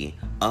gravity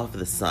of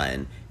the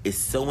sun is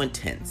so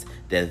intense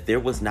that if there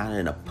was not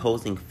an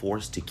opposing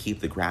force to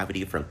keep the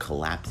gravity from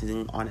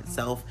collapsing on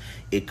itself,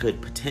 it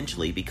could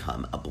potentially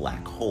become a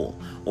black hole,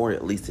 or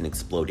at least an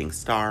exploding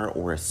star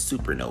or a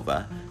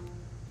supernova.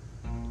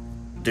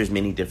 There's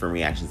many different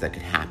reactions that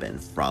could happen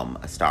from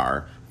a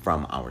star,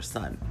 from our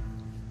sun.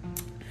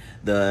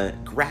 The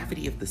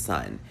gravity of the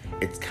sun,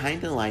 it's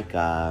kind of like,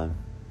 how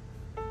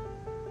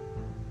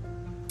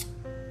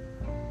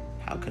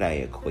could I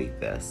equate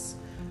this?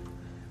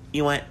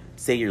 You know what?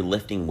 Say you're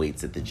lifting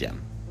weights at the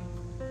gym.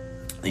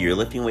 You're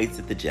lifting weights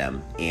at the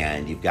gym,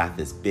 and you've got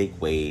this big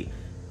weight.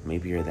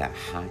 Maybe you're that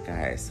hot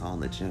guy I saw in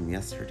the gym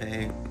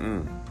yesterday.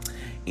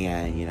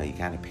 And, you know, you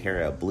got a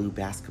pair of blue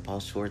basketball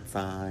shorts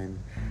on,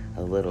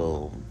 a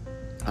little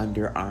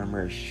Under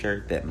Armour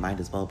shirt that might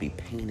as well be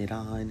painted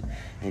on,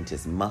 and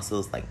just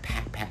muscles like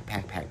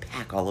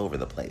pack all over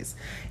the place.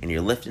 And you're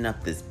lifting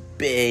up this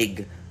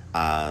big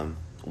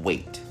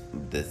weight,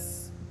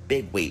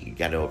 you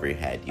got it over your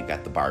head. You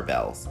got the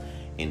barbells,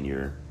 and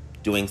you're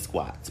doing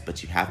squats,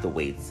 but you have the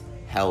weights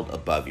held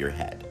above your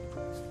head.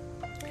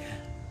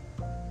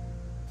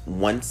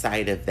 One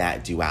side of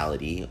that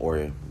duality,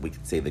 or we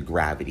could say the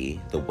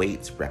gravity, the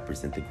weights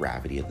represent the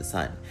gravity of the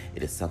sun.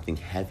 It is something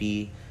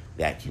heavy,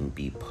 that can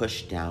be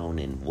pushed down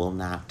and will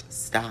not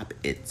stop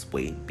its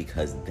weight,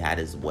 because that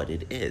is what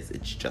it is.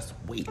 It's just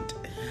weight.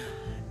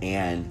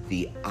 And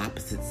the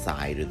opposite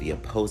side, or the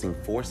opposing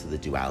force of the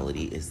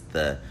duality, is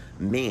the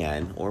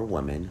man or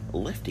woman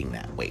lifting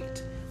that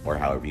weight, or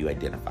however you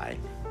identify,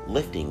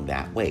 lifting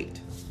that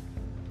weight.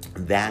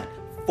 That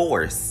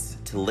force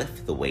to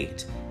lift the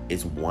weight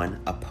is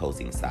one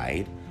opposing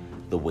side.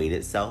 The weight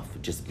itself,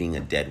 just being a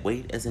dead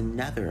weight, is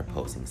another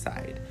opposing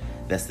side.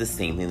 That's the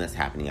same thing that's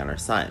happening on our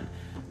sun.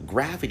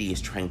 Gravity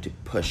is trying to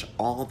push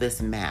all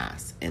this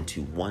mass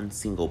into one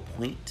single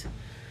point.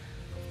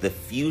 The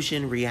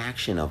fusion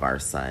reaction of our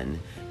sun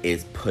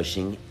is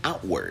pushing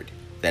outward.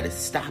 That is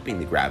stopping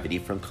the gravity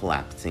from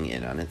collapsing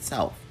in on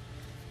itself.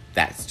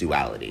 That's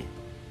duality.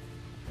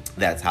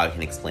 That's how I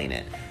can explain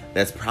it.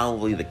 That's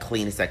probably the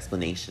cleanest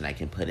explanation I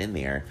can put in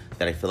there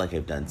that I feel like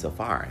I've done so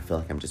far. I feel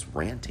like I'm just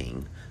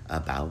ranting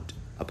about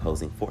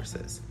opposing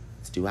forces.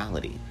 It's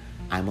duality.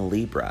 I'm a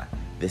Libra.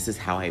 This is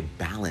how I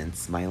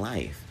balance my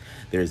life.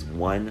 There's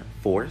one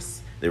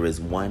force, there is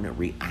one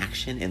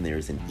reaction, and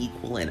there's an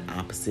equal and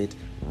opposite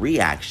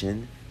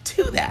reaction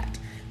to that.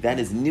 That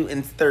is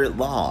Newton's third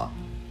law.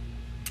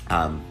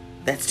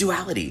 That's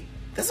duality.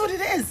 That's what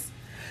it is.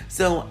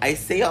 So I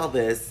say all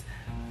this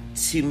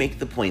to make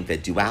the point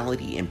that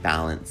duality and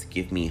balance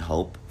give me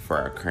hope for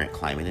our current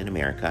climate in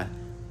America.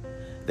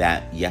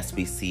 That, yes,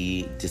 we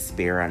see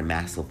despair on a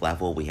massive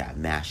level. We have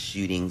mass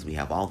shootings. We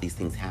have all these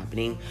things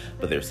happening.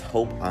 But there's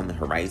hope on the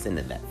horizon,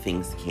 and that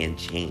things can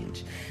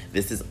change.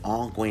 This is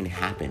all going to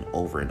happen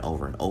over and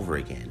over and over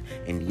again.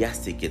 And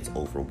yes, it gets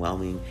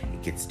overwhelming.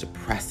 It gets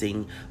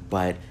depressing.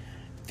 But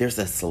there's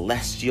a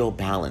celestial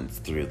balance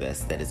through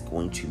this that is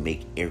going to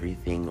make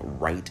everything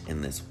right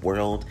in this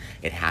world.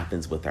 It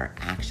happens with our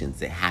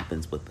actions. It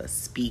happens with us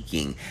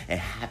speaking. It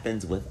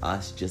happens with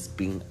us just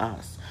being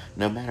us.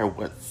 No matter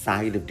what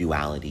side of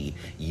duality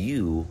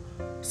you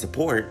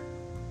support,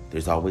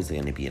 there's always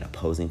going to be an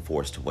opposing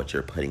force to what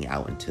you're putting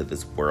out into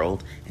this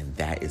world, and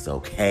that is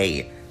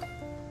okay.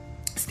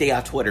 Stay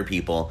off Twitter,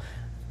 people.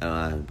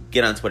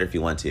 Get on Twitter if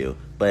you want to,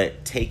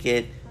 but take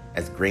it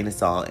as a grain of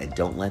salt and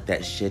don't let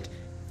that shit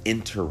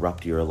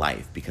interrupt your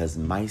life. Because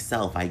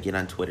myself, I get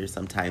on Twitter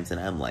sometimes and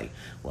I'm like,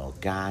 well,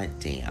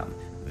 goddamn,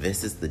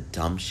 this is the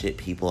dumb shit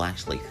people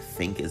actually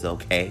think is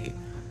okay.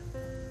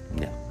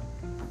 No.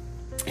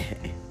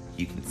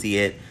 You can see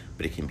it,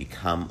 but it can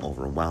become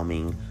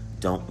overwhelming.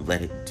 Don't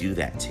let it do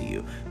that to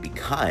you,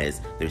 because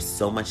there's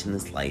so much in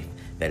this life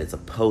that is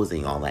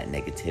opposing all that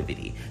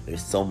negativity.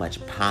 There's so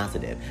much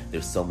positive.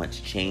 There's so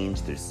much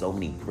change. There's so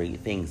many great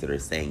things that are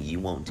saying, you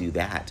won't do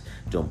that.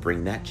 Don't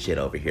bring that shit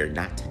over here.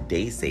 Not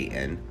today,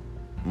 Satan.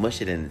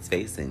 Mush it in its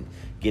face and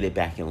get it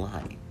back in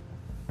line.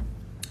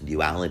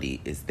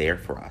 Duality is there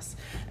for us.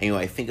 And,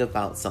 I think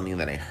about something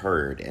that I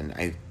heard,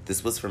 and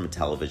this was from a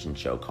television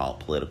show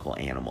called Political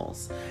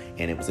Animals.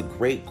 And it was a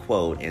great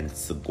quote, and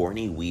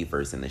Sigourney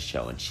Weaver's in the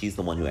show, and she's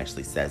the one who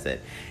actually says it.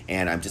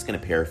 And I'm just going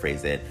to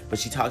paraphrase it, but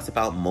she talks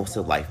about most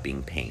of life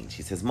being pain.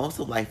 She says, most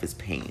of life is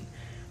pain.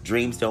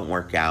 Dreams don't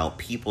work out,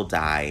 people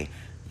die,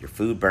 your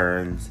food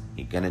burns,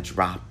 you're going to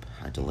drop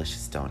a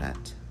delicious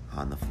donut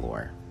on the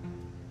floor.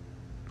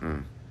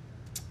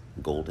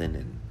 Golden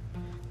and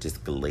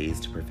just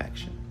glazed to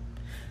perfection.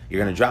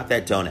 You're going to drop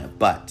that donut,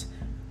 but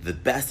the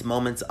best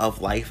moments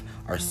of life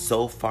are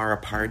so far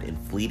apart and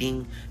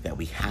fleeting that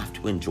we have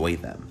to enjoy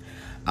them.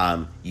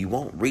 You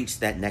won't reach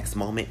that next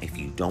moment if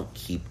you don't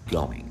keep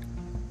going.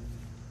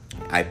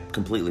 I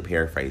completely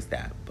paraphrased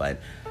that,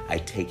 but I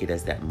take it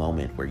as that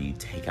moment where you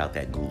take out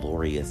that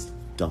glorious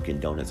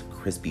Dunkin' Donuts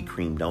Krispy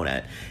Kreme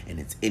donut, and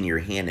it's in your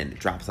hand and it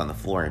drops on the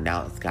floor, and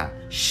now it's got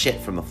shit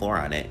from the floor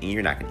on it, and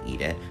you're not going to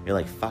eat it. You're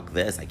like, fuck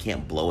this, I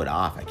can't blow it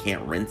off, I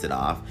can't rinse it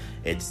off,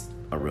 it's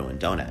a ruined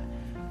donut.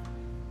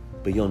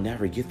 But you'll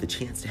never get the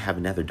chance to have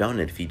another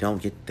donut if you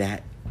don't get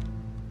that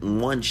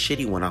one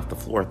shitty one off the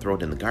floor, throw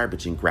it in the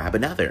garbage, and grab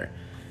another.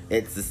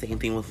 It's the same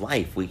thing with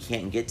life. We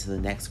can't get to the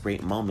next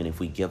great moment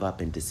if we give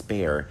up in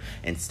despair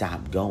and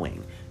stop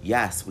going.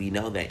 Yes, we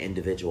know that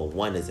individual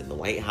one is in the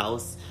White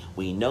House.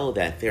 We know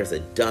that there's a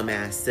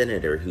dumbass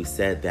senator who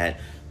said that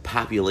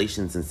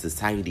populations in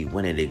society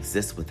wouldn't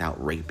exist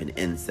without rape and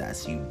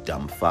incest, you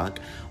dumb fuck.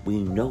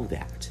 We know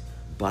that.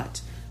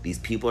 But these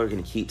people are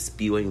going to keep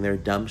spewing their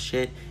dumb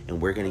shit,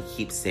 and we're going to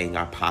keep saying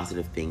our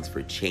positive things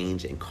for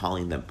change and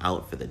calling them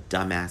out for the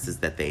dumbasses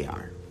that they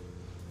are.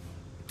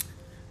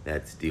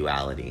 That's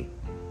duality.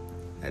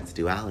 That's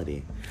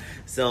duality.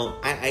 So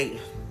I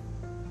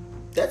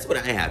that's what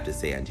I have to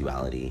say on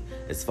duality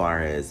as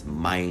far as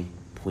my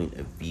point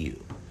of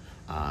view.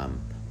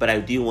 But I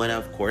do want to,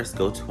 of course,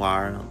 go to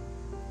our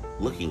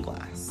looking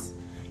glass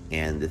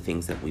and the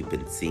things that we've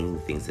been seeing,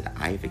 the things that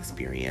I've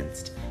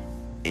experienced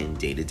in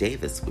day-to-day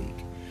this week.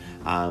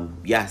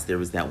 Yes, there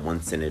was that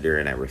one senator,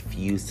 and I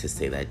refuse to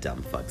say that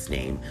dumb fuck's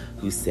name,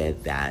 who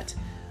said that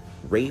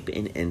rape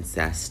and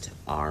incest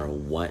are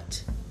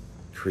what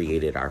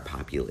created our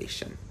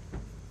population.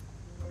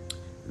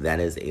 That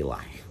is a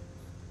lie.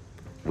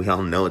 We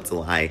all know it's a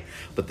lie.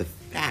 But the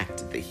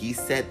fact that he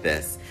said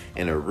this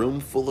in a room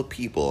full of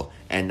people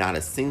and not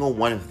a single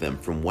one of them,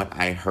 from what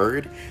I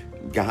heard,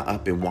 got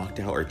up and walked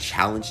out or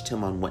challenged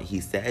him on what he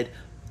said,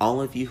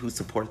 all of you who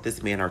support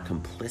this man are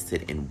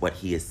complicit in what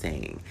he is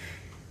saying.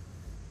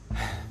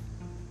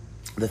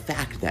 The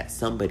fact that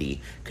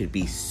somebody could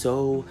be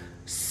so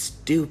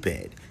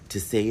stupid to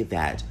say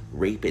that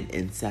rape and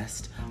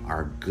incest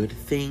are good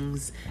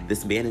things.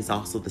 This man is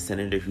also the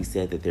senator who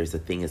said that there's a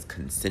thing as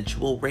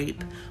consensual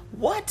rape.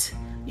 What?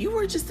 You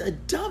were just a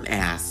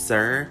dumbass,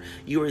 sir.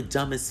 You were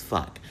dumb as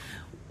fuck.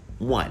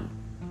 One,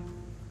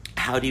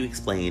 how do you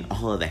explain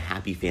all of the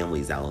happy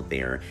families out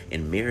there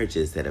and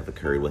marriages that have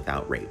occurred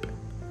without rape?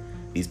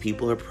 These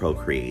people are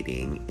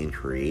procreating and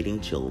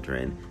creating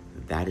children.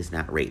 That is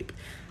not rape.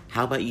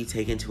 How about you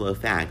take into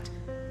effect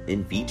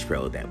in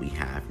vitro that we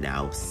have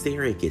now,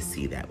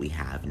 surrogacy that we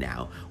have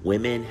now,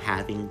 women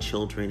having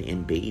children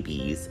and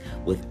babies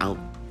without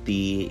the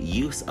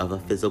use of a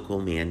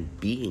physical man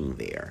being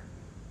there?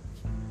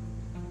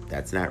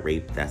 That's not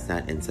rape, that's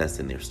not incest,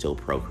 and they're still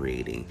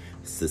procreating.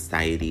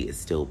 Society is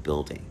still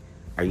building.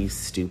 Are you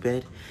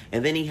stupid?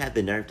 And then he had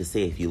the nerve to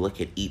say, if you look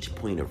at each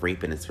point of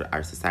rape in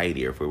our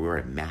society, or if we were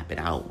to map it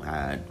out,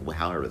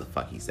 however the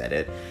fuck he said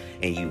it,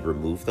 and you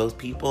remove those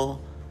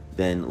people,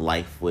 then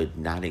life would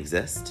not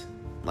exist.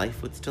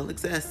 Life would still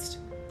exist.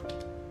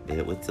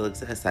 It would still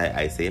exist.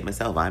 I say it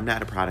myself. I'm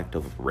not a product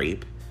of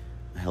rape.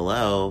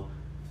 Hello?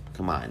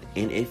 Come on.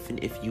 And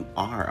if you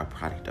are a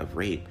product of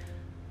rape,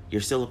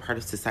 you're still a part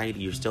of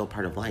society. You're still a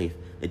part of life.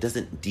 It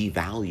doesn't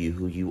devalue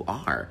who you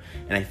are.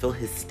 And I feel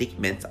his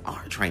statements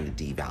are trying to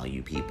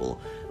devalue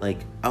people. Like,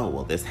 oh,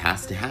 well, this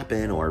has to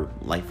happen or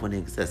life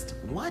wouldn't exist.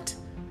 What?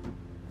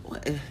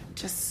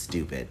 Just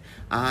stupid.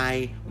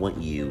 I want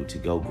you to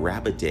go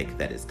grab a dick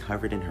that is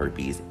covered in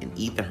herpes and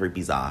eat the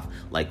herpes off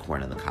like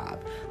corn on the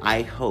cob.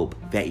 I hope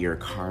that your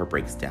car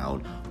breaks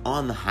down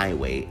on the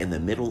highway in the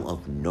middle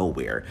of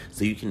nowhere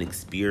so you can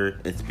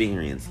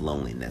experience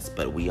loneliness.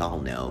 But we all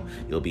know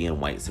you'll be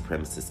in white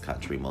supremacist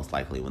country most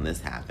likely when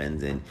this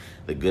happens, and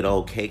the good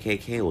old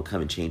KKK will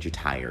come and change your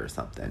tire or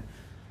something.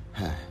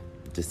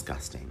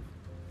 Disgusting.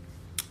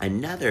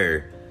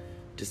 Another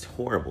just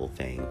horrible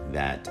thing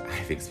that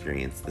I've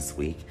experienced this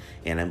week,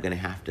 and I'm gonna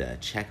have to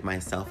check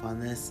myself on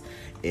this,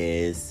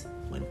 is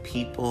when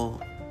people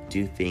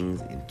do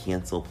things and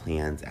cancel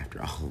plans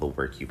after all the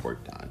work you've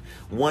worked on.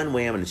 One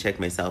way I'm gonna check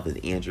myself is,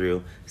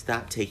 Andrew,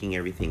 stop taking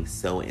everything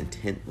so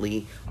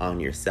intently on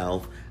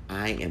yourself.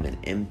 I am an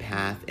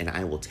empath, and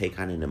I will take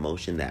on an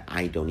emotion that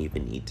I don't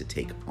even need to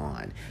take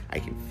on. I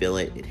can feel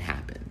it, it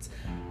happens.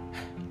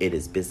 It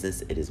is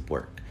business, it is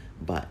work.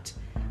 But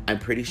I'm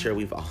pretty sure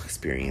we've all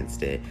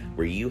experienced it,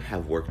 where you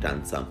have worked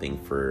on something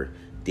for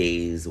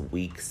days,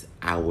 weeks,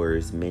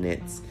 hours,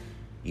 minutes.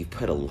 You've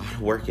put a lot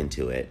of work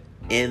into it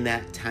in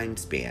that time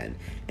span,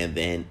 and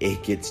then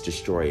it gets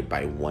destroyed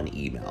by one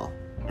email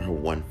or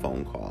one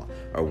phone call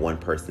or one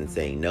person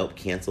saying, nope,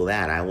 cancel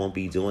that, I won't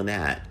be doing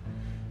that.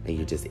 And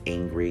you're just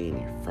angry and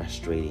you're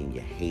frustrated and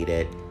you hate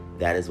it.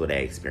 That is what I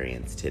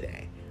experienced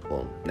today.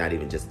 Well, not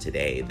even just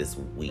today, this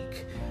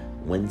week.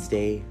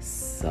 Wednesday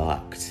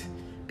sucked,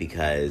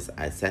 because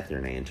I sat there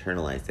and I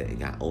internalized it and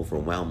got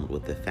overwhelmed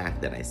with the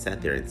fact that I sat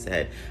there and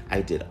said,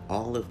 I did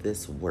all of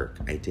this work.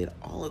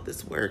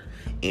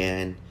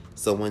 And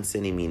someone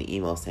sending me an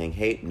email saying,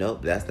 hey,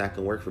 nope, that's not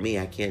going to work for me.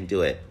 I can't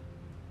do it.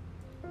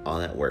 All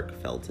that work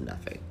fell to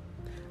nothing.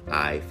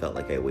 I felt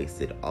like I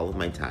wasted all of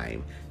my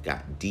time,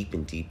 got deep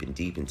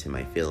into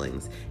my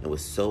feelings, and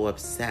was so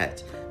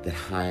upset that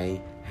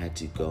I had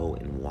to go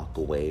and walk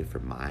away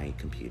from my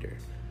computer.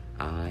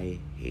 I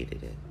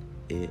hated it.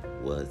 It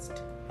was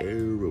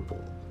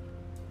terrible.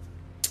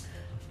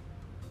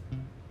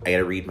 I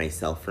gotta read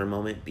myself for a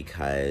moment,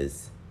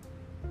 because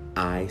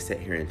I sat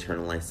here and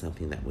internalized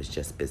something that was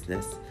just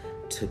business,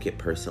 took it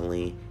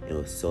personally, and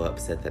was so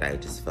upset that I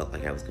just felt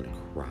like I was gonna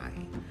cry.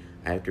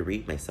 I have to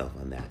read myself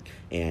on that.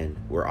 And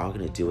we're all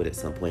gonna do it at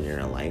some point in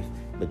our life,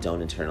 but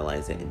don't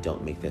internalize it and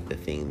don't make that the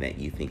thing that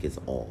you think is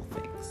all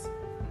things,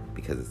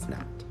 because it's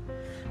not.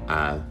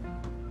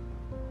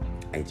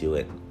 I do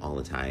it all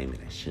the time, and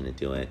I shouldn't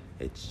do it.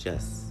 It's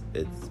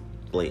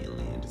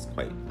blatantly and just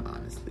quite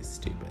honestly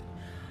stupid.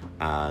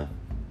 I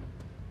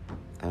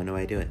don't know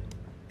why I do it.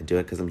 I do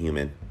it because I'm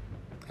human.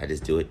 I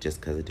just do it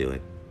just because I do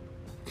it.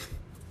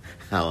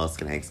 How else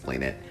can I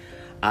explain it?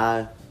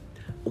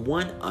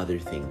 One other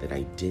thing that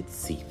I did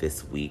see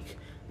this week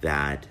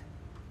that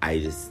I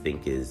just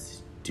think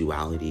is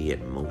duality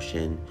in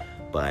motion,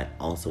 but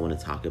also want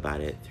to talk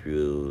about it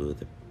through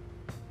the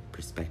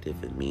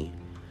perspective of me.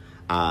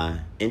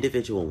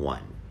 Individual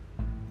one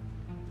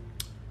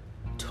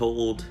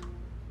told,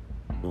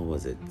 what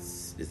was it?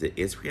 Is it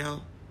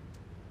Israel?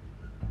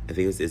 I think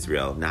it was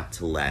Israel, not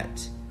to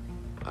let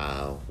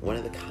one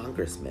of the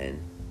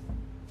congressmen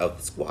of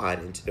the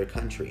squad into their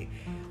country.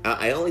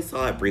 I only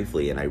saw it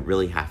briefly, and I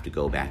really have to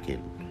go back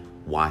and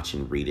watch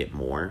and read it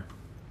more.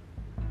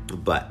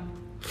 But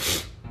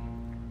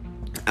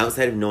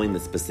Outside of knowing the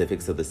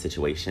specifics of the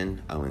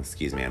situation, oh,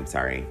 excuse me, I'm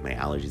sorry. My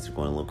allergies are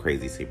going a little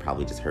crazy, so you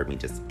probably just heard me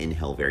just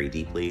inhale very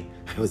deeply.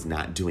 I was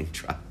not doing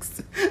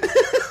drugs.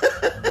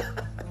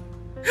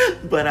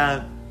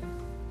 But,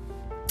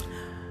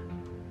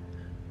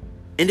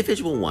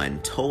 individual one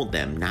told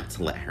them not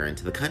to let her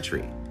into the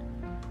country.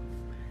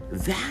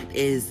 That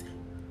is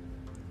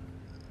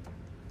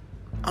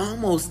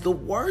almost the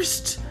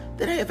worst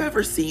that I have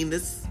ever seen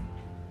this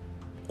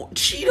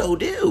Cheeto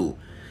do.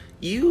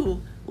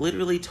 You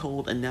literally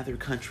told another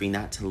country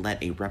not to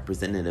let a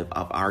representative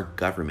of our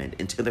government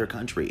into their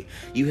country.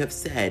 You have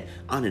said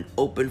on an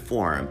open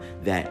forum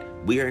that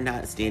we are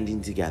not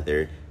standing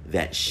together,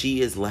 that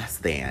she is less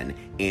than,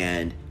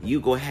 and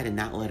you go ahead and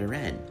not let her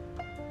in.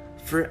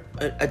 For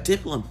a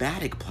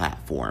diplomatic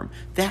platform,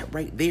 that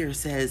right there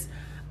says,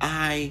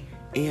 I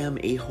am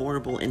a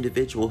horrible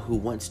individual who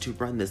wants to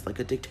run this like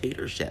a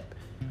dictatorship.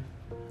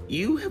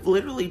 You have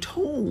literally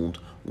told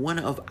one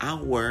of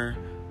our,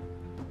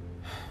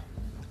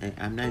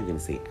 I'm not even going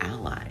to say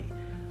ally,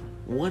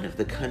 one of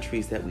the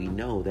countries that we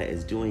know that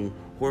is doing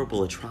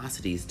horrible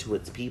atrocities to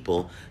its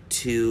people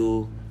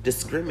to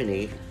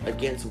discriminate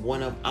against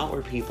one of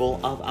our people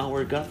of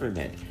our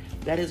government.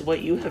 That is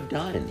what you have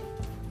done.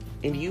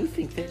 And you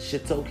think that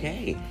shit's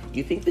okay.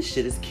 You think this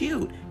shit is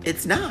cute.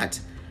 It's not.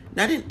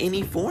 Not in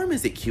any form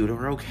is it cute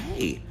or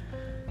okay.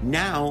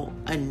 Now,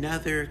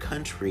 another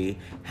country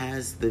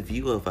has the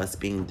view of us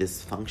being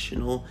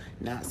dysfunctional,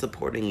 not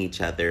supporting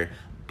each other,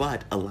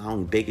 but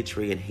allowing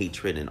bigotry and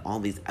hatred and all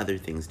these other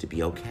things to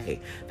be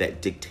okay.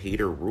 That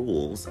dictator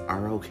rules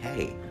are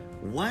okay.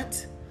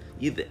 What?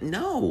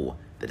 No,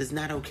 that is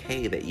not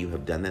okay that you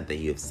have done that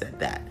you have said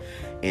that.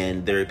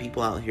 And there are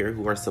people out here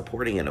who are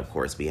supporting it, of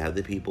course. We have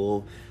the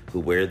people who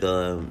wear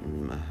the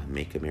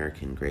Make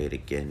American Great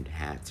Again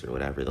hats or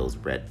whatever those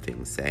red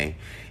things say.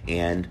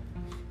 And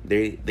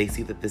they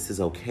see that this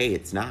is okay.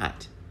 It's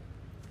not.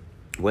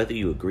 Whether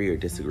you agree or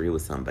disagree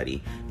with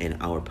somebody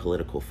in our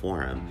political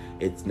forum,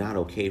 it's not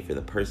okay for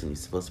the person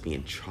who's supposed to be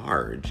in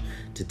charge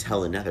to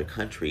tell another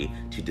country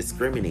to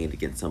discriminate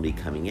against somebody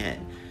coming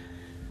in.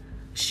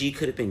 She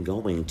could have been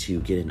going to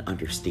get an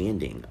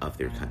understanding of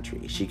their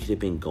country. She could have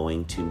been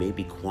going to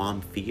maybe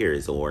calm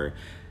fears or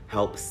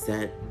help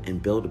set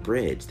and build a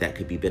bridge that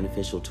could be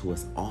beneficial to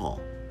us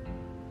all.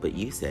 But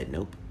you said,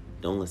 nope,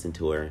 don't listen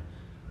to her.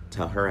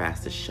 Tell her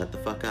ass to shut the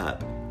fuck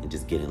up and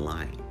just get in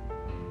line.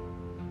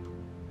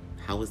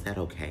 How is that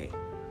okay?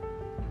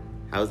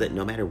 How is that,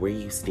 no matter where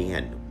you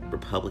stand,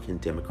 Republican,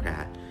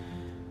 Democrat,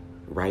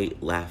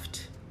 right,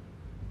 left,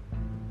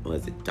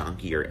 was it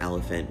donkey or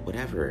elephant,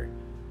 whatever,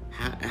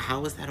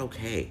 how is that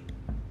okay?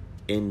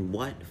 In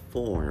what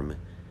forum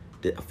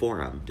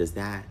does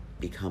that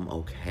become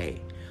okay?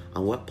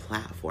 On what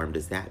platform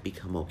does that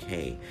become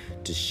okay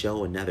to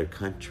show another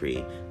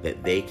country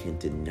that they can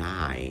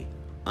deny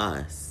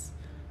us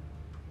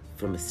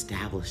from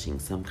establishing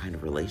some kind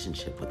of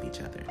relationship with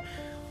each other?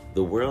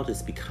 The world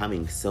is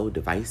becoming so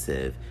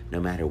divisive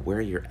no matter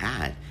where you're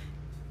at.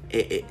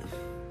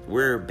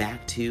 We're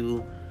back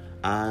to,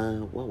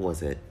 what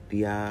was it?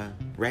 The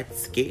Red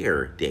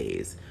Scare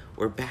days.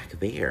 We're back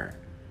there,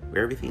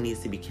 where everything needs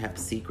to be kept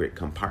secret.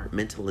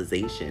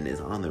 Compartmentalization is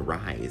on the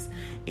rise,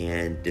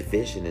 and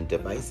division and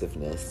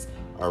divisiveness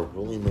are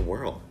ruling the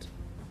world.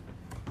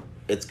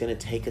 It's going to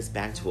take us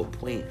back to a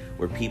point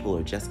where people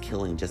are just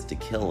killing just to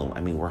kill. I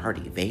mean, we're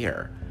already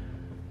there.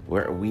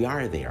 We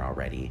are there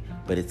already,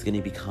 but it's going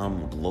to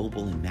become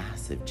global and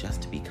massive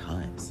just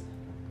because.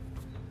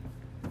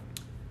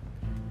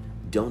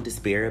 Don't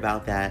despair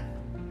about that,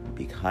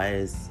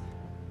 because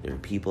there are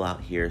people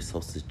out here,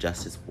 social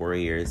justice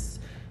warriors,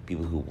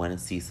 people who want to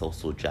see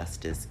social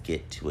justice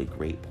get to a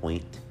great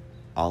point.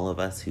 All of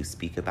us who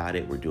speak about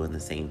it, we're doing the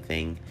same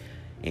thing.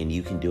 And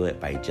you can do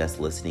it by just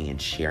listening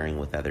and sharing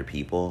with other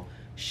people.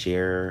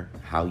 Share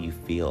how you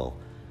feel.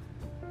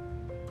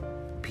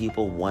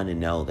 People want to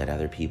know that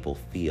other people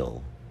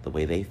feel the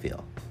way they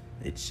feel.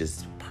 It's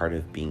just part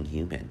of being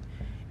human.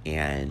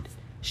 And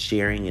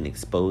sharing and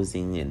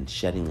exposing and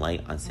shedding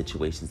light on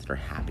situations that are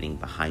happening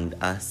behind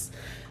us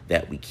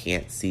that we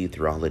can't see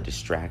through all the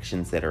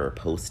distractions that are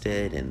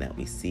posted and that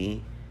we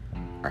see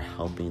are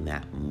helping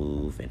that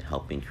move and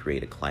helping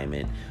create a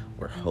climate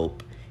where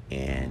hope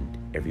and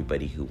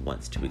everybody who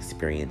wants to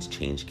experience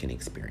change can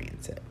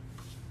experience it.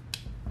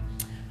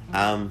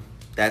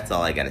 That's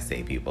all I gotta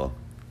say, people.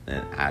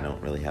 And I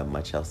don't really have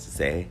much else to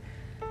say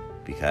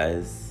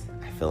because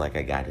I feel like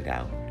I got it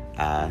out.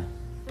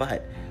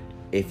 But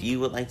if you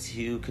would like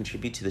to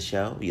contribute to the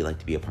show, you'd like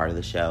to be a part of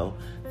the show,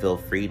 feel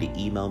free to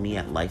email me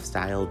at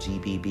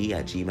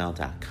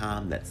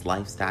lifestylegbb@gmail.com. That's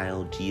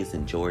lifestyle, G as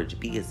in George,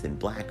 B as in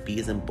black, B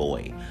as in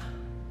boy,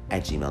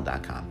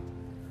 @gmail.com.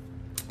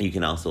 You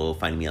can also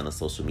find me on the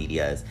social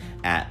medias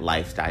at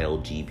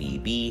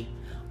lifestylegbb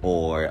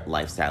or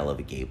lifestyle of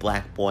a gay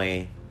black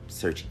boy.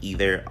 Search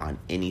either on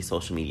any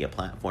social media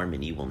platform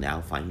and you will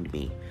now find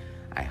me.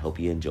 I hope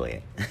you enjoy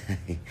it.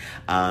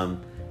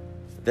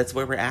 That's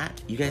where we're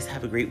at. You guys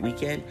have a great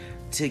weekend.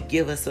 To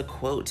give us a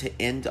quote to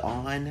end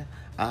on,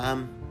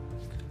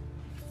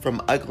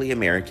 from Ugly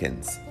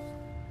Americans.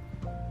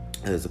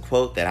 There's a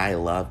quote that I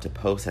love to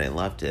post and I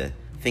love to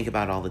think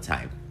about all the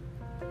time.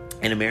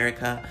 In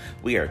America,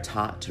 we are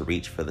taught to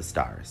reach for the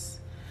stars.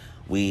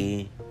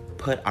 We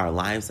put our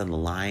lives on the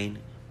line.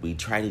 We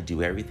try to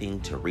do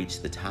everything to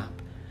reach the top.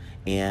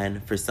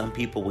 And for some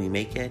people, we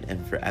make it.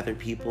 And for other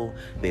people,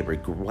 they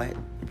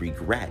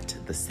regret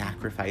the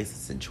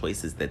sacrifices and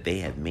choices that they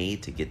have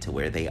made to get to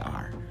where they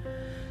are.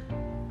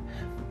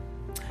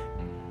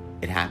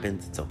 It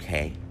happens. It's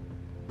okay.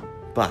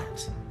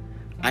 But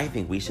I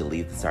think we should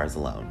leave the stars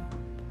alone.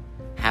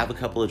 Have a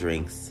couple of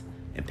drinks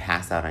and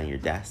pass out on your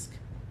desk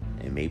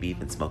and maybe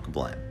even smoke a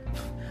blunt.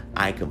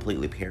 I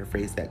completely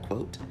paraphrased that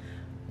quote,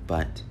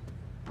 but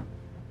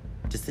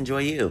just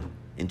enjoy you.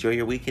 Enjoy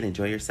your weekend,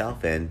 enjoy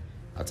yourself, and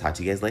I'll talk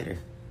to you guys later.